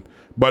ass dude.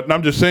 But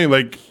I'm just saying,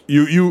 like,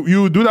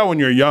 you do that when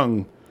you're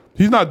young.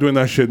 He's not doing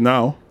that shit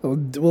now.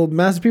 Well,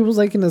 Master P was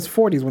like in his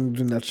 40s when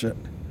doing that shit.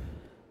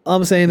 All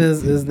I'm saying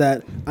is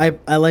that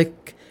I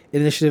like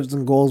initiatives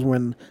and goals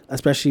when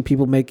especially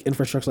people make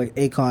infrastructure like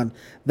Akon.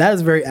 That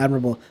is very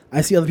admirable.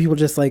 I see other people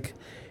just like,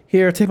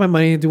 here, take my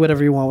money and do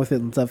whatever you want with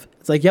it and stuff.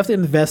 It's like you have to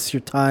invest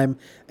your time,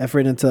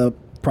 effort into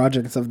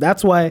project and stuff.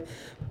 That's why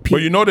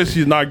but you notice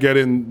he's not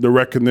getting the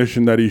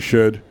recognition that he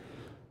should.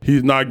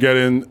 He's not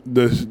getting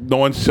this. No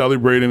one's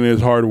celebrating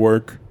his hard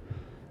work.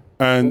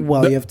 And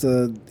you have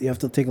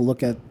to take a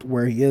look at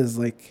where he is,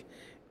 like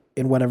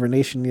in whatever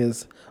nation he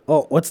is.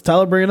 Oh, what's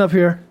Tyler bringing up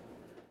here?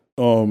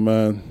 Oh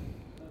man.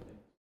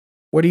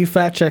 What are you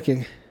fact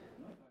checking?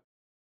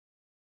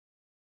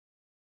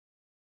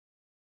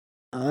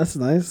 Oh, that's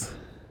nice.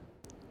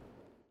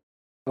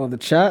 Oh, the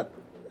chat.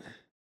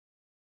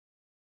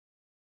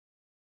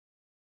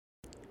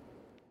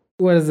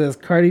 What is this?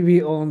 Cardi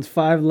B owns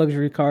 5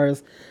 luxury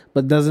cars,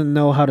 but doesn't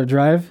know how to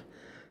drive.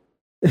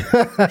 She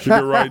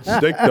could ride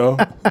stick though.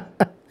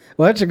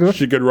 What?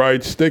 She could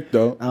ride stick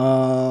though.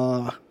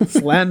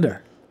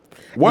 Slander.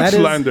 What that is-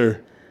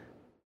 slander?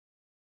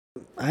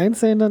 I ain't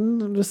saying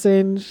nothing. I'm just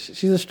saying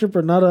she's a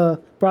stripper, not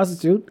a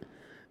prostitute.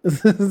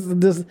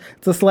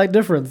 It's a slight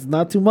difference.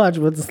 Not too much,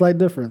 but it's a slight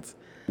difference.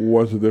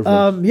 What's the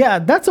difference? Yeah,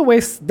 that's a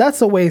waste.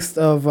 That's a waste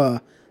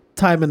of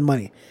time and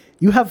money.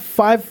 You have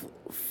five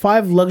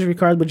luxury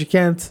cars, but you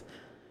can't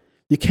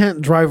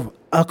drive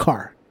a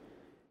car.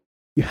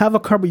 You have a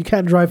car, but you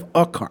can't drive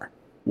a car.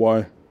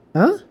 Why?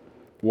 Huh?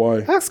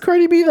 Why? Ask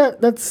Cardi B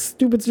that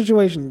stupid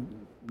situation.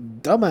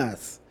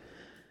 Dumbass.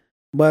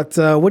 But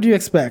what do you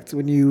expect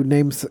when you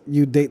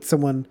date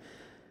someone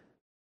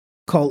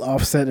called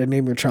Offset and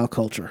name your child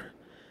Culture?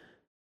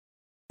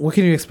 What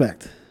can you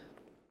expect?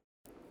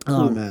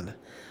 Oh man.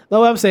 No,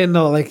 what I'm saying,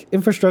 no, like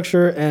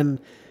infrastructure and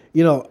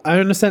I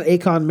understand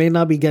Akon may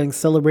not be getting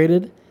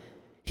celebrated.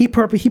 He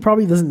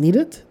probably doesn't need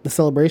it, the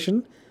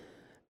celebration.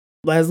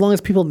 But as long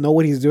as people know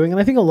what he's doing, and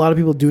I think a lot of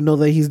people do know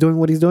that he's doing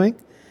what he's doing.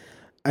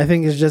 I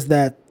think it's just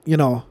that,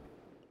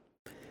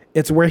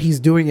 it's where he's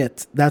doing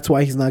it. That's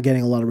why he's not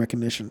getting a lot of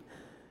recognition.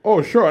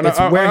 Oh, sure. And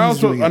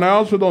I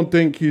also don't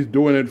think he's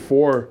doing it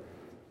for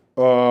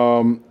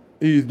for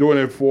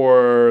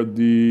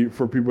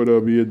people to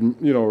be,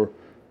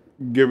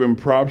 give him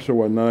props or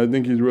whatnot. I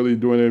think he's really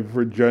doing it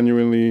for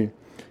genuinely,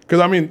 because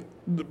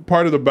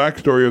part of the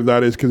backstory of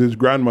that is because his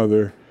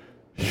grandmother,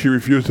 she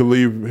refused to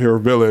leave her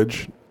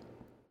village,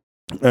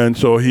 and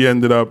so he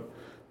ended up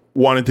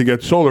wanting to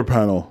get solar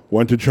panel.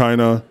 Went to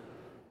China,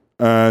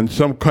 and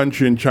some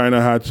country in China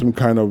had some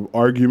kind of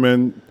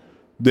argument.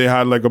 They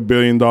had like $1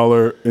 billion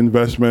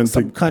investment.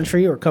 Some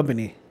country or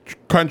company?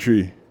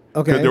 Country.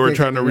 Okay. They were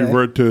trying to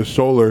revert to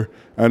solar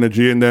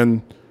energy, and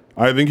then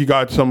I think he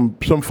got some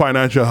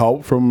financial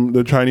help from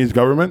the Chinese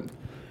government,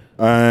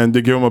 and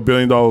they gave him $1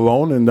 billion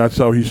loan, and that's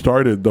how he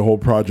started the whole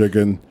project,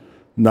 and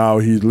now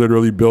he's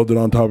literally built it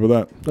on top of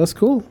that. That's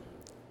cool.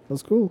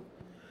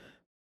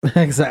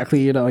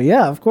 Exactly.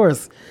 Yeah, of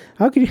course.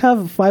 How could you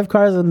have 5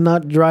 cars and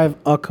not drive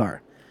a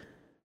car?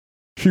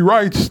 She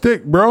rides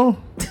stick, bro.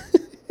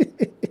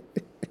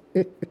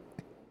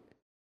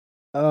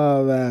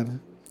 Oh man.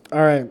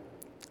 All right.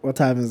 What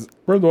time is it?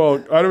 First of all,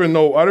 I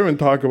don't even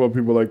talk about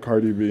people like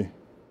Cardi B.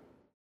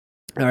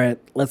 All right,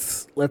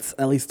 let's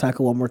at least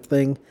tackle one more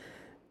thing,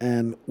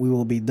 and we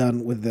will be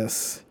done with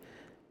this.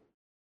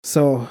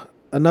 So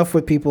enough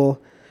with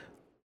people.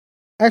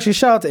 Actually,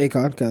 shout out to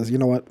Akon, because you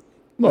know what?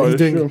 No,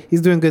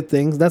 he's doing good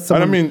things. That's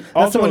someone.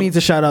 That's someone you need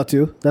to shout out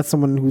to. That's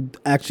someone who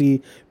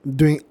actually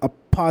doing a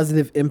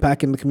positive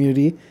impact in the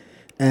community,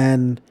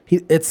 and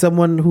it's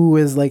someone who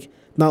is like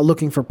not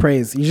looking for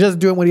praise. He's just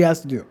doing what he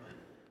has to do.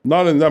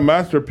 Not in that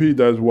Master P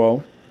does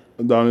well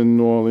down in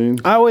New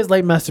Orleans. I always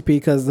like Master P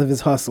because of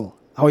his hustle.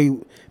 How he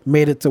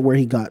made it to where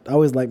he got. I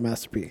always like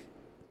Master P.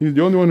 He's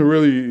the only one who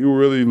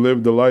really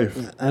lived the life.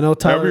 I know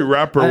Tyler. Every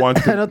rapper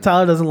wants to. I know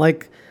Tyler doesn't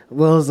like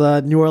those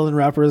New Orleans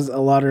rappers a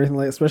lot, or anything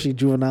like, especially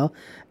Juvenile.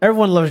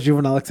 Everyone loves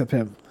Juvenile except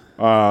him.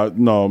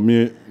 No,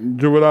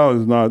 Juvenile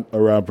is not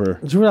a rapper.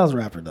 Juvenile's a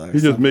rapper, dog.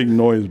 He just makes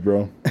noise,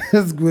 bro.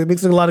 It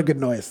makes a lot of good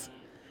noise.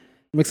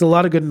 Makes a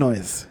lot of good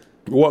noise.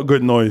 What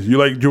good noise? You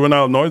like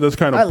Juvenile noise? That's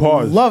kind of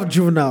pause. I love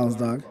Juveniles,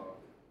 dog.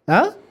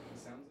 Huh?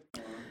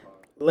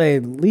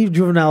 Leave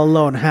Juvenile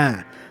alone,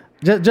 huh?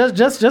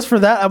 Just for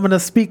that, I'm gonna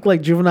speak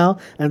like Juvenile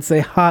and say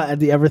 "ha" at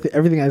the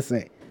everything I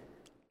say.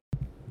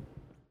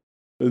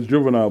 It's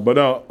Juvenile, but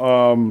I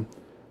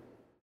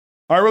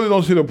really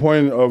don't see the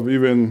point of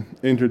even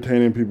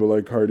entertaining people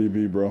like Cardi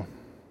B, bro.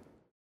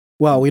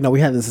 Well,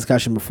 we had this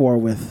discussion before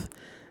with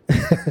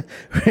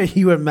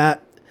you and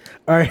Matt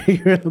are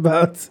hearing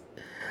about.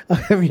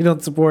 You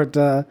don't support.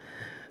 Well,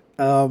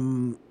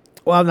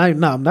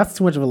 no, that's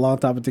too much of a long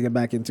topic to get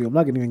back into. I'm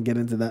not going to even get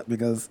into that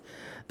because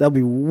that'll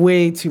be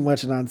way too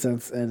much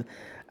nonsense, and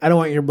I don't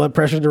want your blood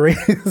pressure to raise.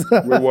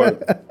 With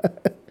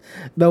what?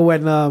 No,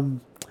 when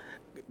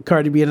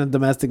Cardi B in a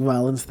domestic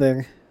violence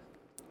thing.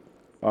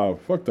 Oh,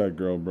 fuck that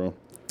girl, bro.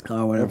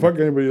 Oh, whatever. And fuck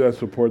anybody that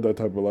support that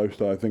type of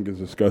lifestyle. I think is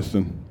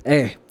disgusting.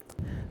 Hey,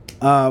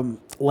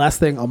 last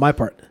thing on my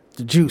part,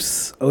 the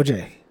juice,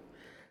 OJ.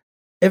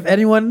 If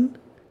anyone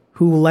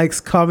who likes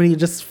comedy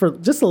just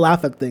to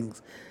laugh at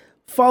things,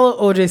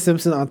 follow OJ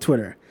Simpson on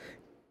Twitter.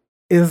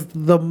 Is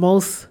the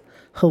most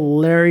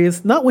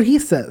hilarious. Not what he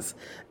says.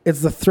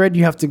 It's the thread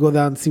you have to go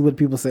down and see what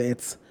people say.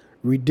 It's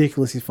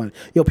ridiculously funny.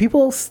 Yo,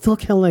 people still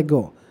can't let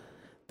go.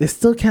 They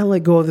still can't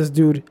let go of this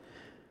dude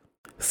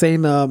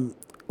saying,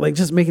 like,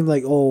 just making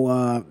like,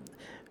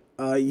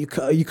 you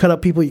cut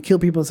up people, you kill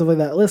people and stuff like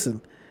that.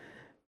 Listen,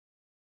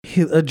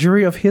 a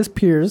jury of his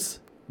peers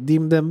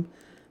deemed them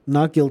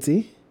not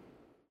guilty.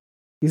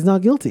 He's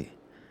not guilty,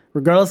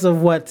 regardless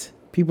of what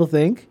people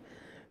think.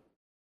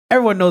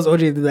 Everyone knows OJ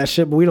did that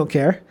shit, but we don't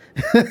care.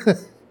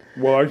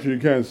 Well, actually, you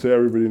can't say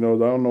everybody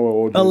knows. I don't know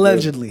what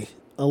OJ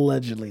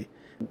Allegedly.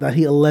 that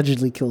he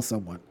allegedly killed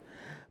someone.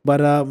 But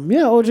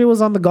yeah, OJ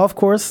was on the golf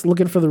course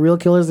looking for the real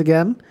killers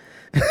again.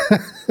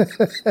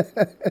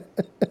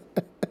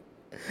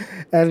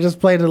 And just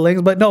playing the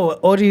links. But no,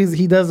 OJ,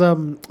 he does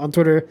on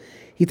Twitter,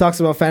 he talks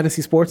about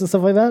fantasy sports and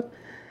stuff like that.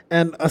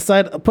 And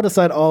put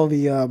aside all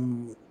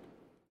the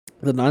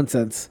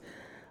nonsense.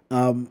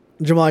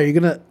 Jamal,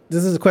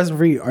 this is a question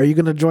for you. Are you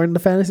gonna join the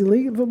fantasy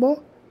league in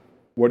football?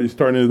 What, he's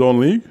starting his own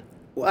league?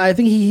 Well, I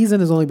think he's in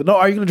his own league, but no,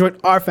 are you gonna join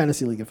our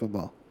fantasy league in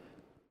football?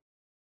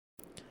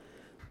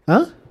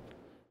 Huh?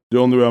 The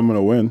only way I'm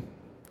gonna win.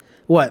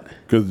 What?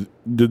 Because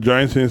the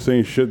Giants ain't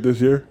saying shit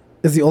this year.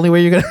 Is the only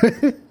way you're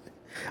gonna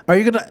are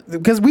you gonna,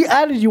 because we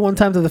added you one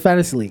time to the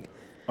fantasy league.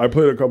 I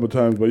played a couple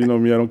times, but you know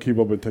me, I don't keep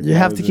up with technology. You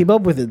have to keep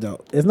up with it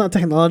though. It's not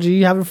technology,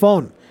 you have your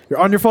phone. You're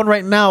on your phone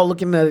right now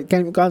looking at it,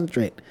 can't even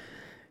concentrate.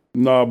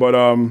 No, but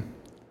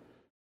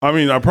I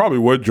mean, I probably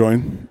would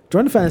join.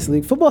 Join the fantasy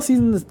league. Football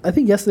season, I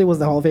think yesterday was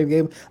the Hall of Fame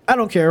game. I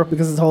don't care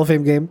because it's a Hall of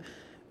Fame game.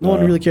 No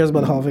one really cares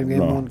about the Hall of Fame game.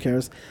 No one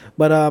cares.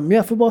 But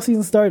yeah, football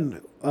season starting.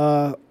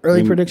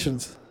 Early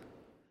predictions.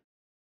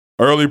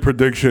 Early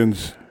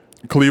predictions.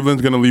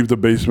 Cleveland's going to leave the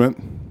basement.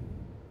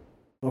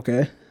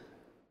 Okay.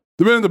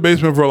 They've been in the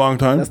basement for a long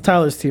time. That's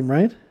Tyler's team,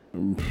 right?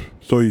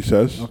 So he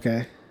says.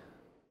 Okay.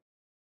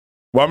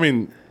 Well, I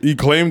mean, he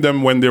claimed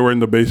them when they were in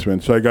the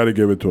basement, so I got to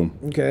give it to him.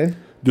 Okay.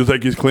 Just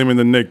like he's claiming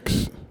the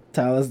Knicks.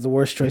 Tyler's the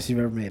worst choice you've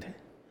ever made.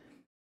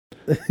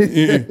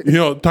 You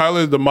know,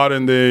 Tyler is the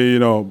modern day,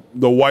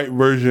 the white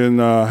version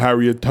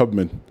Harriet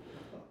Tubman.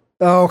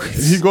 Oh.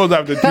 He goes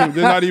after teams.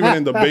 They're not even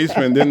in the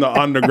basement. They're in the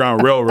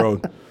Underground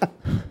Railroad.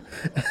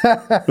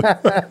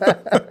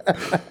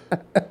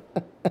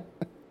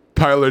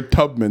 Tyler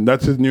Tubman.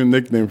 That's his new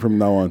nickname from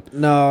now on.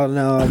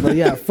 No. But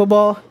yeah,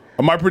 football.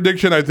 My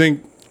prediction, I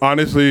think,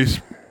 honestly,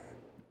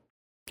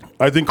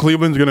 I think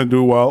Cleveland's going to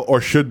do well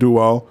or should do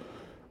well.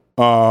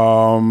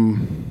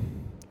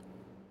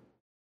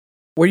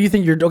 Where do you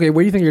think your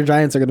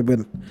Giants are going to win?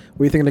 Where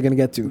do you think they're going to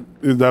get to?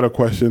 Is that a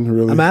question,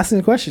 really? I'm asking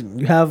a question.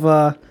 You have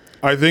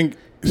I think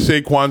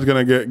Saquon's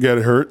going to get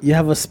hurt. You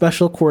have a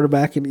special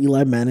quarterback in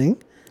Eli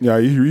Manning. Yeah,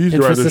 he used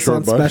to ride the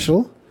short bus.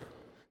 Special.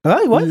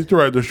 What? He used to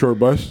ride the short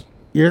bus.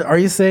 Are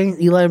you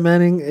saying Eli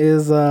Manning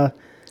is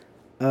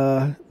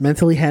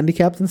mentally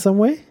handicapped in some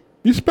way?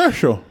 He's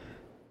special.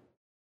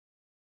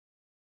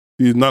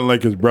 He's not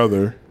like his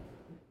brother.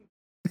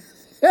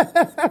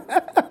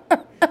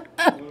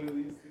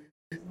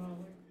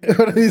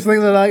 One of these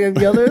things are not like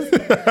the others?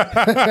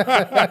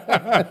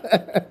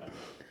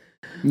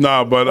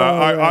 Nah, but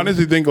I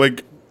honestly think,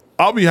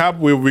 I'll be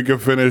happy if we can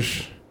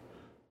finish.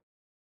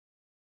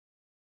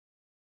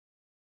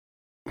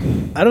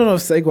 I don't know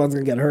if Saquon's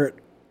going to get hurt.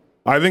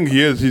 I think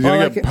he is. He's going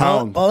to get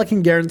pounded. All I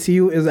can guarantee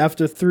you is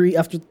after 3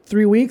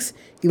 weeks,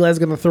 Eli's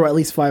going to throw at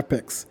least 5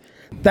 picks.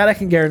 That I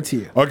can guarantee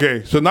you.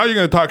 Okay, so now you're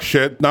going to talk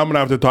shit. Now I'm going to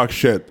have to talk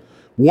shit.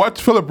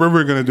 What's Phillip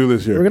Rivers going to do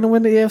this year? We're going to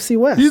win the AFC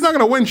West. He's not going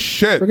to win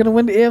shit. We're going to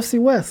win the AFC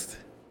West.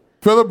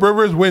 Phillip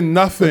Rivers win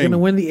nothing. We're going to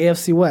win the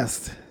AFC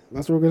West.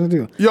 That's what we're going to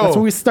do. Yo, that's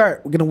where we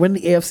start. We're going to win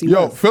the AFC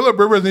West. Phillip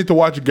Rivers need to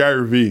watch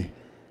Gary Vee.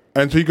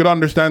 And so you could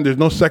understand there's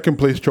no second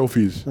place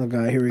trophies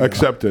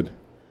accepted.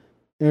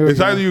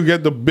 It's either you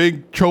get the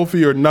big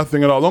trophy or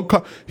nothing at all.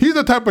 He's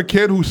the type of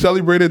kid who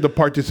celebrated the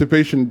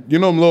participation. You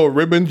know them little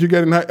ribbons you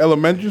get in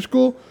elementary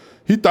school?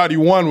 He thought he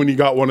won when he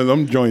got one of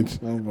them joints.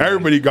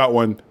 Everybody got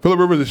one. Phillip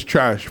Rivers is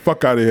trash.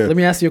 Fuck out of here. Let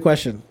me ask you a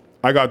question.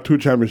 I got 2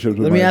 championships.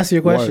 Let me ask you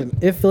a question.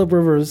 What? If Phillip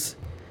Rivers,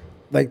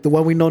 like the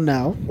one we know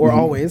now or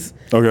always,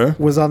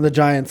 was on the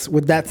Giants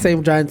with that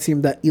same Giants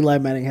team that Eli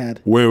Manning had.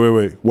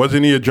 Wait.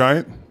 Wasn't he a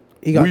Giant?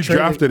 We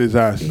drafted his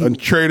ass and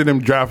traded him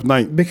draft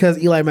night. Because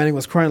Eli Manning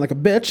was crying like a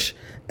bitch,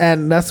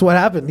 and that's what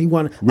happened. He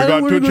won. We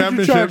got 2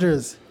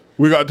 championships.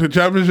 We got 2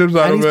 championships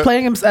out of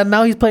it. And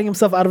now he's playing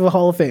himself out of a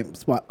Hall of Fame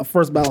spot, a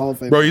first ballot Hall of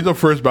Fame. Bro, he's a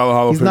first ballot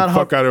Hall of Fame.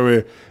 Fuck out of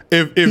here.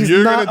 If he's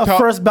you're not a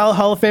first ballot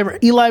Hall of Famer.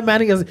 Eli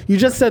Manning is. You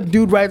just said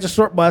dude rides a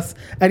short bus,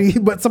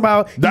 but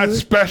somehow that's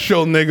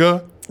special,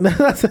 nigga.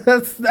 That's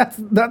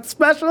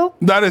special.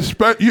 That is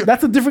special.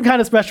 That's a different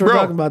kind of special. Bro, we're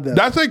talking about that.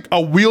 That's like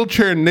a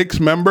wheelchair Knicks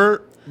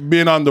member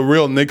being on the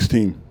real Knicks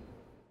team.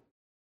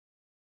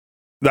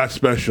 That's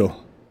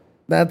special.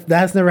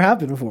 That's never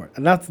happened before,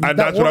 and that's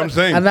what I'm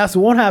saying. And that's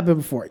what won't happen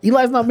before.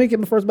 Eli's not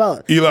making the first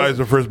ballot. Eli is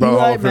the first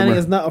ballot Hall of Famer. Manning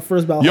is not a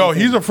first ballot. Yo,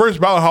 he's a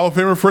first ballot Hall of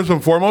Famer first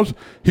and foremost.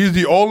 He's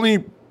the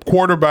only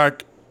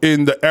quarterback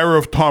in the era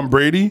of Tom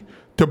Brady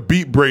to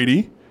beat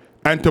Brady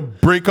and to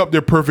break up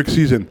their perfect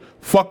season.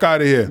 Fuck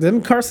out of here.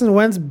 Didn't Carson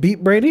Wentz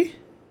beat Brady?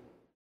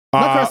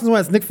 Not Carson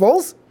Wentz. Nick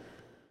Foles.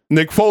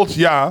 Nick Foles,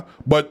 yeah,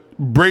 but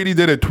Brady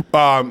did it.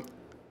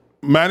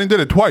 Manning did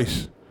it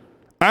twice,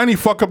 and he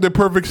fucked up their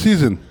perfect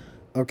season.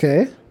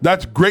 Okay.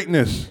 That's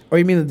greatness. Or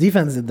you mean the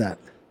defense did that?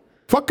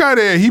 Fuck out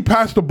of here. He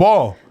passed the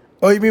ball.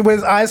 Oh, you mean with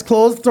his eyes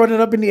closed, throwing it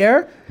up in the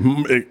air?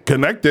 It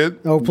connected.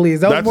 Oh,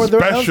 please. That's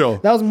special.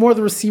 That was more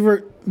the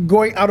receiver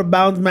going out of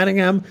bounds,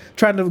 Manningham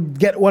trying to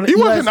get one. He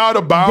wasn't out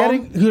of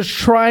bounds. He was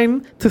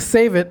trying to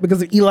save it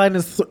because Eli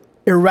is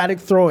erratic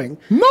throwing.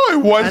 No,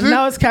 it wasn't. And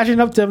now it's catching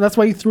up to him. That's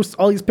why he threw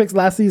all these picks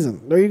last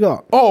season. There you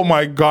go. Oh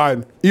my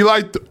God,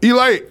 Eli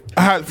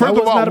had, first That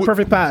was of all, not a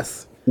perfect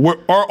pass.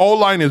 our O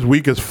line is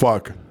weak as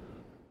fuck.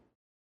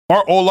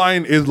 Our O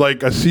line is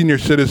like a senior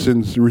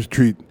citizens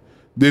retreat.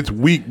 It's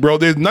weak, bro.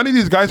 There's none of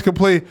these guys can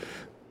play.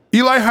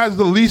 Eli has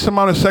the least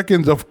amount of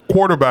seconds of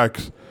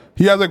quarterbacks.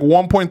 He has like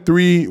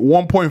 1.3,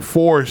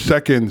 1.4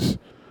 seconds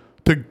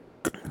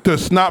to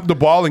snap the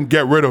ball and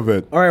get rid of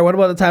it. All right, what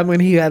about the time when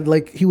they had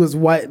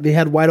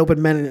wide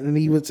open men and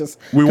he was just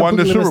We won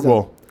the completely Super missed them?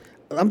 Bowl.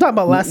 I'm talking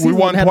about last season. We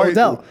won when they had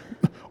twice.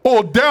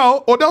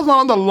 Odell's not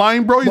on the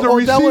line, bro. He's a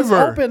Odell was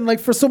receiver. open like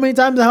for so many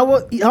times. How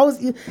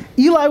was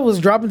Eli was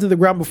dropping to the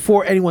ground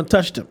before anyone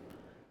touched him?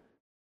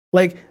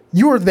 Like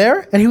you were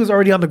there and he was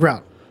already on the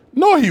ground.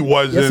 No, he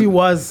wasn't. Yes, he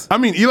was. I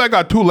mean, Eli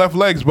got 2 left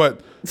legs,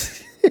 but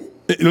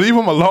leave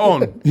him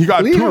alone. He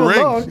got Leave 2 him rings.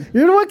 alone.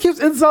 You're the one who keeps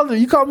insulting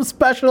him. You call him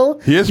special.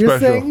 He is You're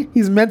special. saying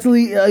he's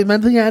mentally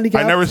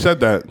handicapped. I never said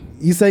that.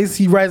 You say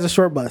he rides a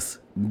short bus.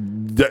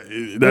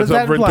 That's does up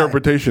that for imply?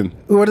 interpretation.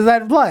 What does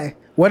that imply?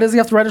 Why does he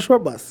have to ride a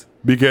short bus?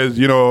 Because,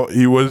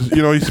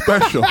 he's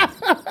special.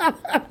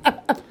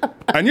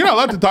 And you're not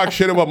allowed to talk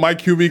shit about my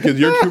QB because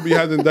your QB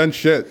hasn't done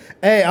shit.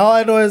 Hey, all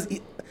I know is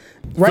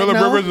right Phillip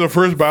now, Rivers is the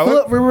first ballot?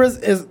 Phillip Rivers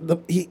is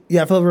Phillip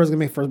Rivers is gonna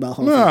make first ballot.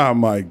 Hall of Fame. Oh,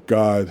 my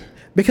God.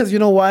 Because you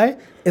know why?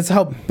 It's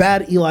how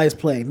bad Eli is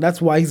playing.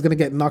 That's why he's gonna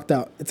get knocked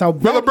out. It's how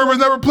bad. Phillip Rivers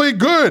never played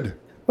good.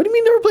 What do you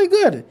mean never played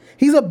good?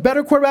 He's a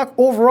better quarterback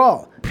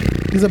overall.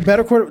 He's a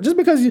better quarterback. Just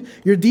because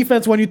your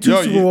defense won you 2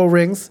 Yo, Super Bowl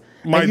rings,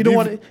 my and you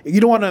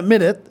don't want to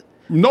admit it.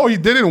 No, he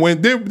didn't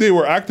win. They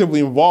were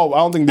actively involved. I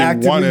don't think they won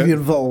Actively it.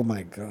 involved. Oh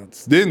my God!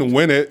 They didn't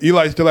win it.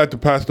 Eli still had to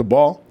pass the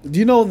ball. Do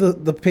you know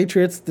the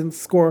Patriots didn't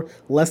score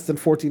less than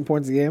 14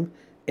 points a game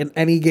in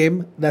any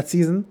game that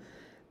season,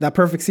 that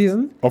perfect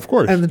season? Of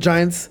course. And the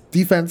Giants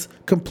defense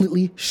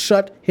completely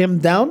shut him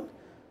down.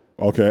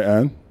 Okay,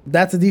 and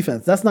That's a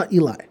defense. That's not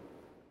Eli.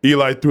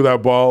 Eli threw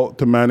that ball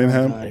to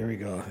Manningham. Here we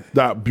go.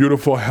 That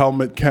beautiful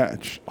helmet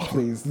catch.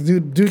 Please,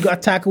 dude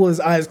got tackled with his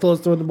eyes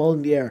closed, throwing the ball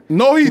in the air.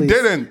 No, he Please.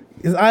 didn't.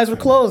 His eyes were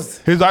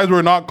closed. His eyes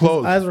were not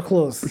closed. Eyes were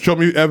closed. Show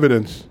me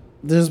evidence.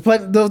 There's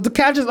plenty. The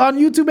catches on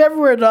YouTube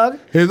everywhere, dog.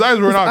 His eyes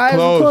were His not eyes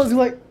closed. were closed. He's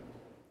like,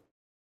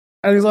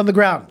 and he's on the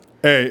ground.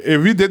 Hey,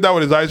 if he did that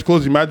with his eyes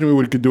closed, imagine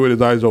what he could do with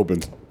his eyes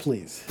open.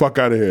 Please. Fuck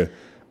out of here.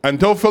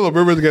 Until Phillip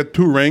Rivers get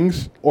 2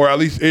 rings, or at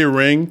least a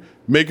ring,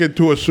 make it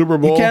to a Super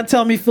Bowl. You can't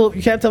tell me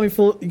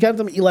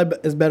Eli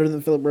is better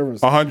than Phillip Rivers.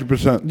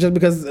 100%. Just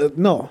because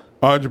no.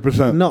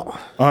 100%. No.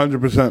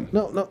 100%.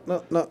 No.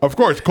 Of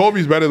course,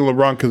 Kobe's better than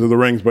LeBron because of the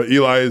rings, but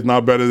Eli is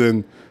not better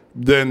than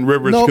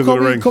Rivers No, because of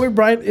the rings. Kobe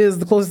Bryant is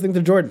the closest thing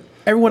to Jordan.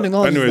 Everyone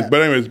acknowledges that.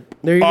 Anyways,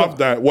 There you off go.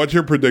 that, what's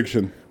your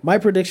prediction? My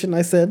prediction,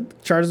 I said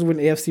Chargers win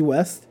AFC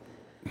West.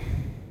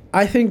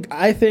 I think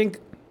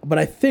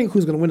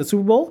who's going to win the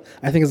Super Bowl?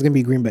 I think it's going to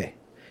be Green Bay.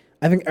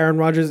 I think Aaron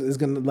Rodgers is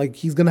going to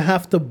he's going to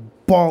have to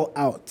ball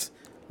out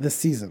this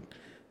season.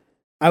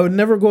 I would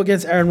never go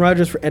against Aaron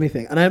Rodgers for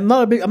anything. And I'm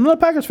not a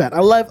Packers fan. I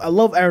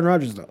love Aaron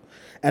Rodgers though.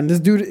 And this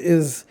dude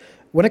is,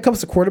 when it comes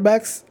to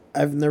quarterbacks,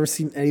 I've never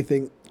seen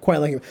anything quite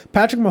like him.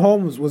 Patrick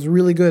Mahomes was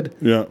really good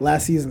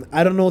last season.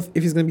 I don't know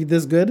if he's going to be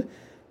this good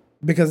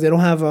because they don't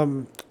have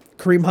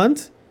Kareem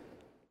Hunt.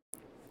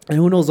 And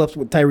who knows up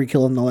with Tyreek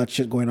Hill and all that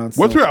shit going on.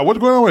 What's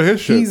going on with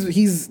his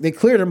shit? They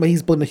cleared him, but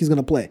he's going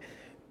to play.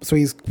 So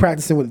he's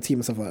practicing with the team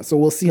and stuff like that. So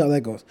we'll see how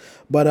that goes.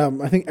 But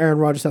I think Aaron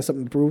Rodgers has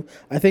something to prove.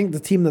 I think the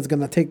team that's going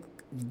to take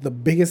the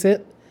biggest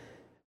hit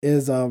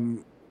is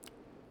what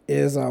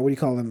do you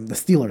call them? The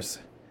Steelers.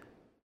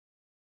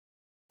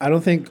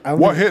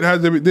 What hit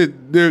has they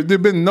been?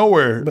 They've been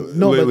nowhere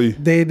lately.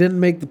 But they didn't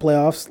make the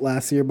playoffs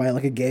last year by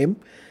like a game.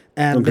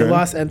 And they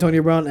lost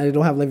Antonio Brown and they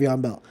don't have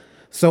Le'Veon Bell.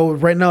 So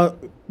right now,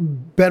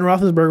 Ben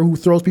Roethlisberger, who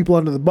throws people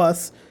under the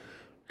bus,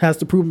 has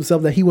to prove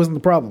himself that he wasn't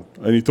the problem.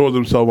 And he throws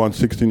himself on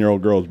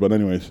 16-year-old girls. But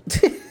anyways.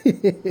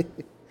 Fucking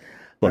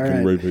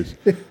rapists.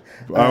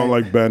 I don't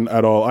like Ben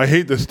at all. I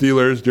hate the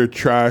Steelers. They're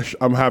trash.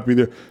 I'm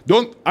happy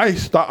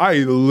I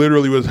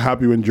literally was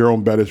happy when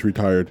Jerome Bettis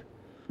retired.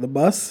 The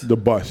bus? The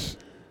bus.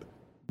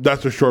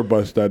 That's the short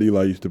bus that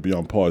Eli used to be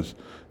on. Pause.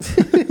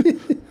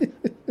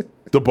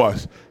 The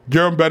bus.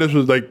 Jerome Bettis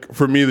was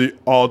for me, the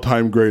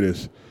all-time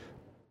greatest.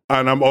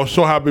 And I'm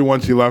also happy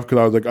once he left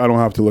because I was like, I don't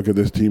have to look at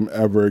this team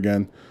ever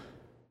again.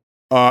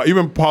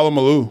 Even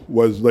Palomalu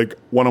was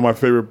one of my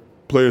favorite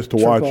players to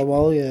watch.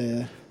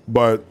 Yeah.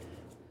 But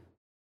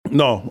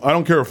no, I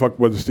don't care a fuck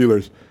about the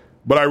Steelers.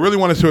 But I really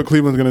want to see what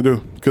Cleveland's going to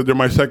do because they're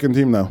my second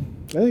team now.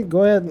 Hey,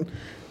 go ahead.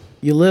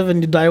 You live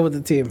and you die with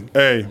the team.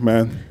 Hey,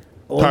 man.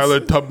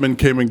 Tyler Tubman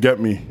came and get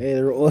me. Hey,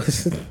 I'm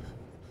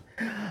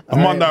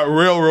on that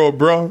railroad,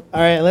 bro. All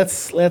right,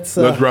 let's wrap it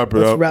up.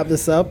 Let's wrap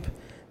this up.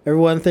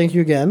 Everyone, thank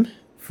you again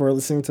for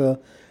listening to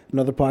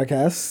another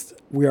podcast.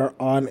 We are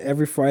on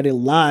every Friday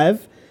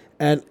live,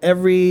 and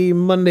every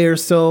Monday or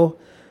so,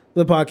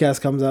 the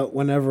podcast comes out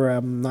whenever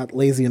I'm not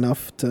lazy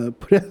enough to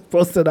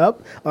post it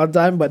up on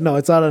time. But no,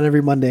 it's out on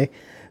every Monday,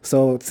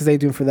 so stay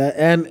tuned for that.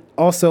 And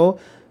also,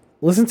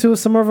 listen to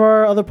some of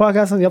our other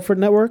podcasts on the Upford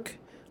Network.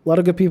 A lot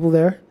of good people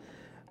there.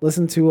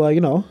 Listen to,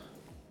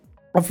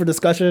 Up for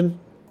Discussion,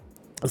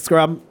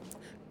 Scrum,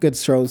 good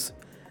shows.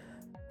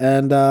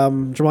 And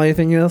Jamal,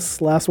 anything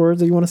else? Last words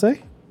that you want to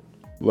say?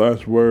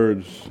 Last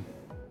words.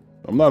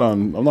 I'm not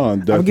on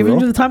death row. I'm giving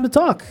you the time to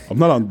talk. I'm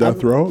not on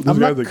death row. This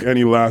guy's like,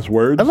 any last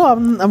words? No,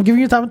 I'm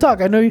giving you time to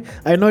talk. I know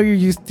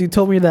you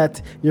told me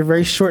that you're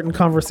very short in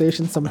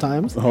conversation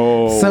sometimes.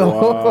 Wow.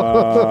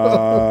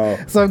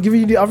 So I'm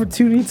giving you the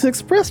opportunity to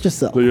express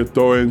yourself. So you're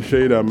throwing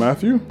shade at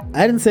Matthew?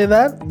 I didn't say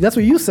that. That's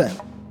what you said.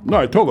 No,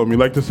 I told him he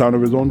liked the sound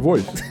of his own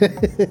voice.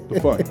 The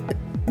fuck?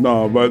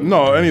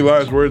 No, any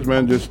last words,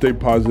 man? Just stay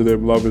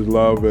positive. Love is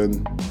love.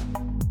 And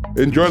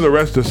enjoy the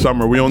rest of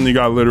summer. We only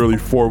got literally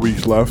 4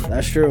 weeks left.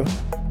 That's true.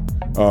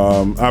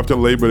 After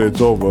Labor Day,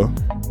 it's over.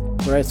 All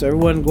right, so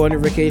everyone go on your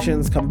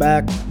vacations, come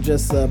back,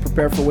 just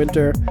prepare for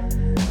winter.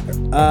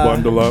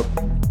 Bundle up.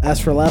 As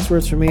for last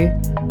words for me,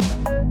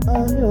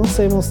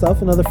 same old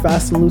stuff. Another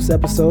fast and loose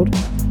episode.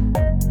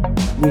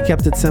 We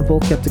kept it simple,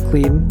 kept it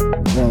clean.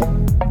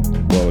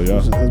 Well, yeah.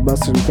 As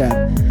best as we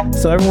can.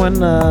 So everyone,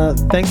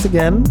 thanks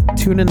again.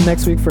 Tune in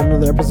next week for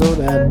another episode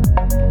and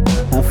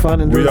have fun.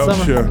 Enjoy the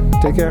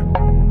summer. Take care.